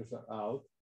these operators are out.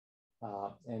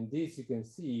 And this you can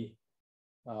see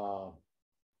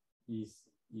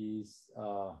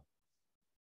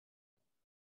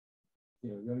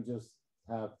you only just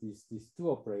have these two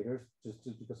operators just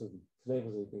because of the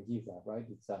flavors that you can give that, right?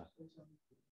 It's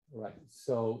right.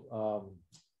 So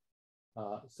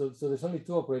so there's only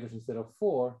two operators instead of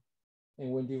four,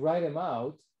 and when you write them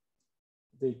out,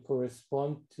 they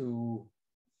correspond to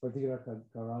particular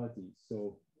chiralities.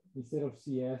 So instead of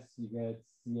CS, you get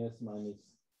CS minus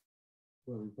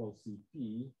what we call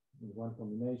CP in one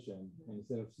combination, and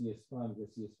instead of CS prime, you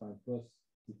get CS prime plus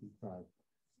CP prime.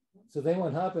 So then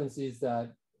what happens is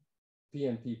that P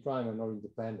and P prime are not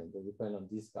independent. They depend on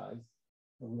these guys,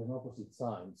 and we have opposite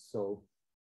signs. So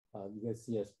you get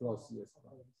CS plus CS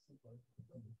prime.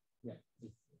 Yeah,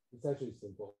 it's actually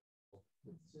simple.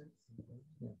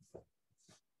 Yeah.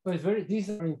 But these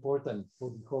are important for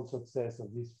the whole success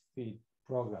of this fit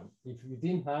program. If you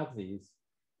didn't have these,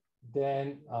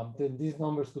 then these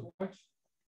numbers could merge,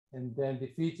 and then the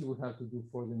fits you would have to do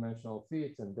 4-dimensional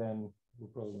fits, and then we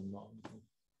probably not.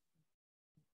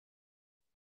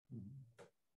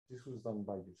 This was done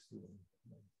by your student,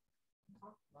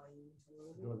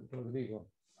 Rodrigo.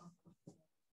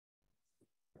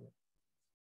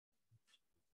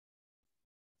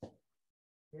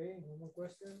 Okay, no more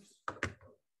questions.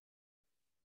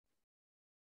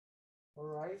 All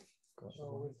right. So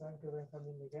we thank you,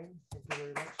 Benjamin, again. Thank you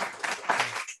very much.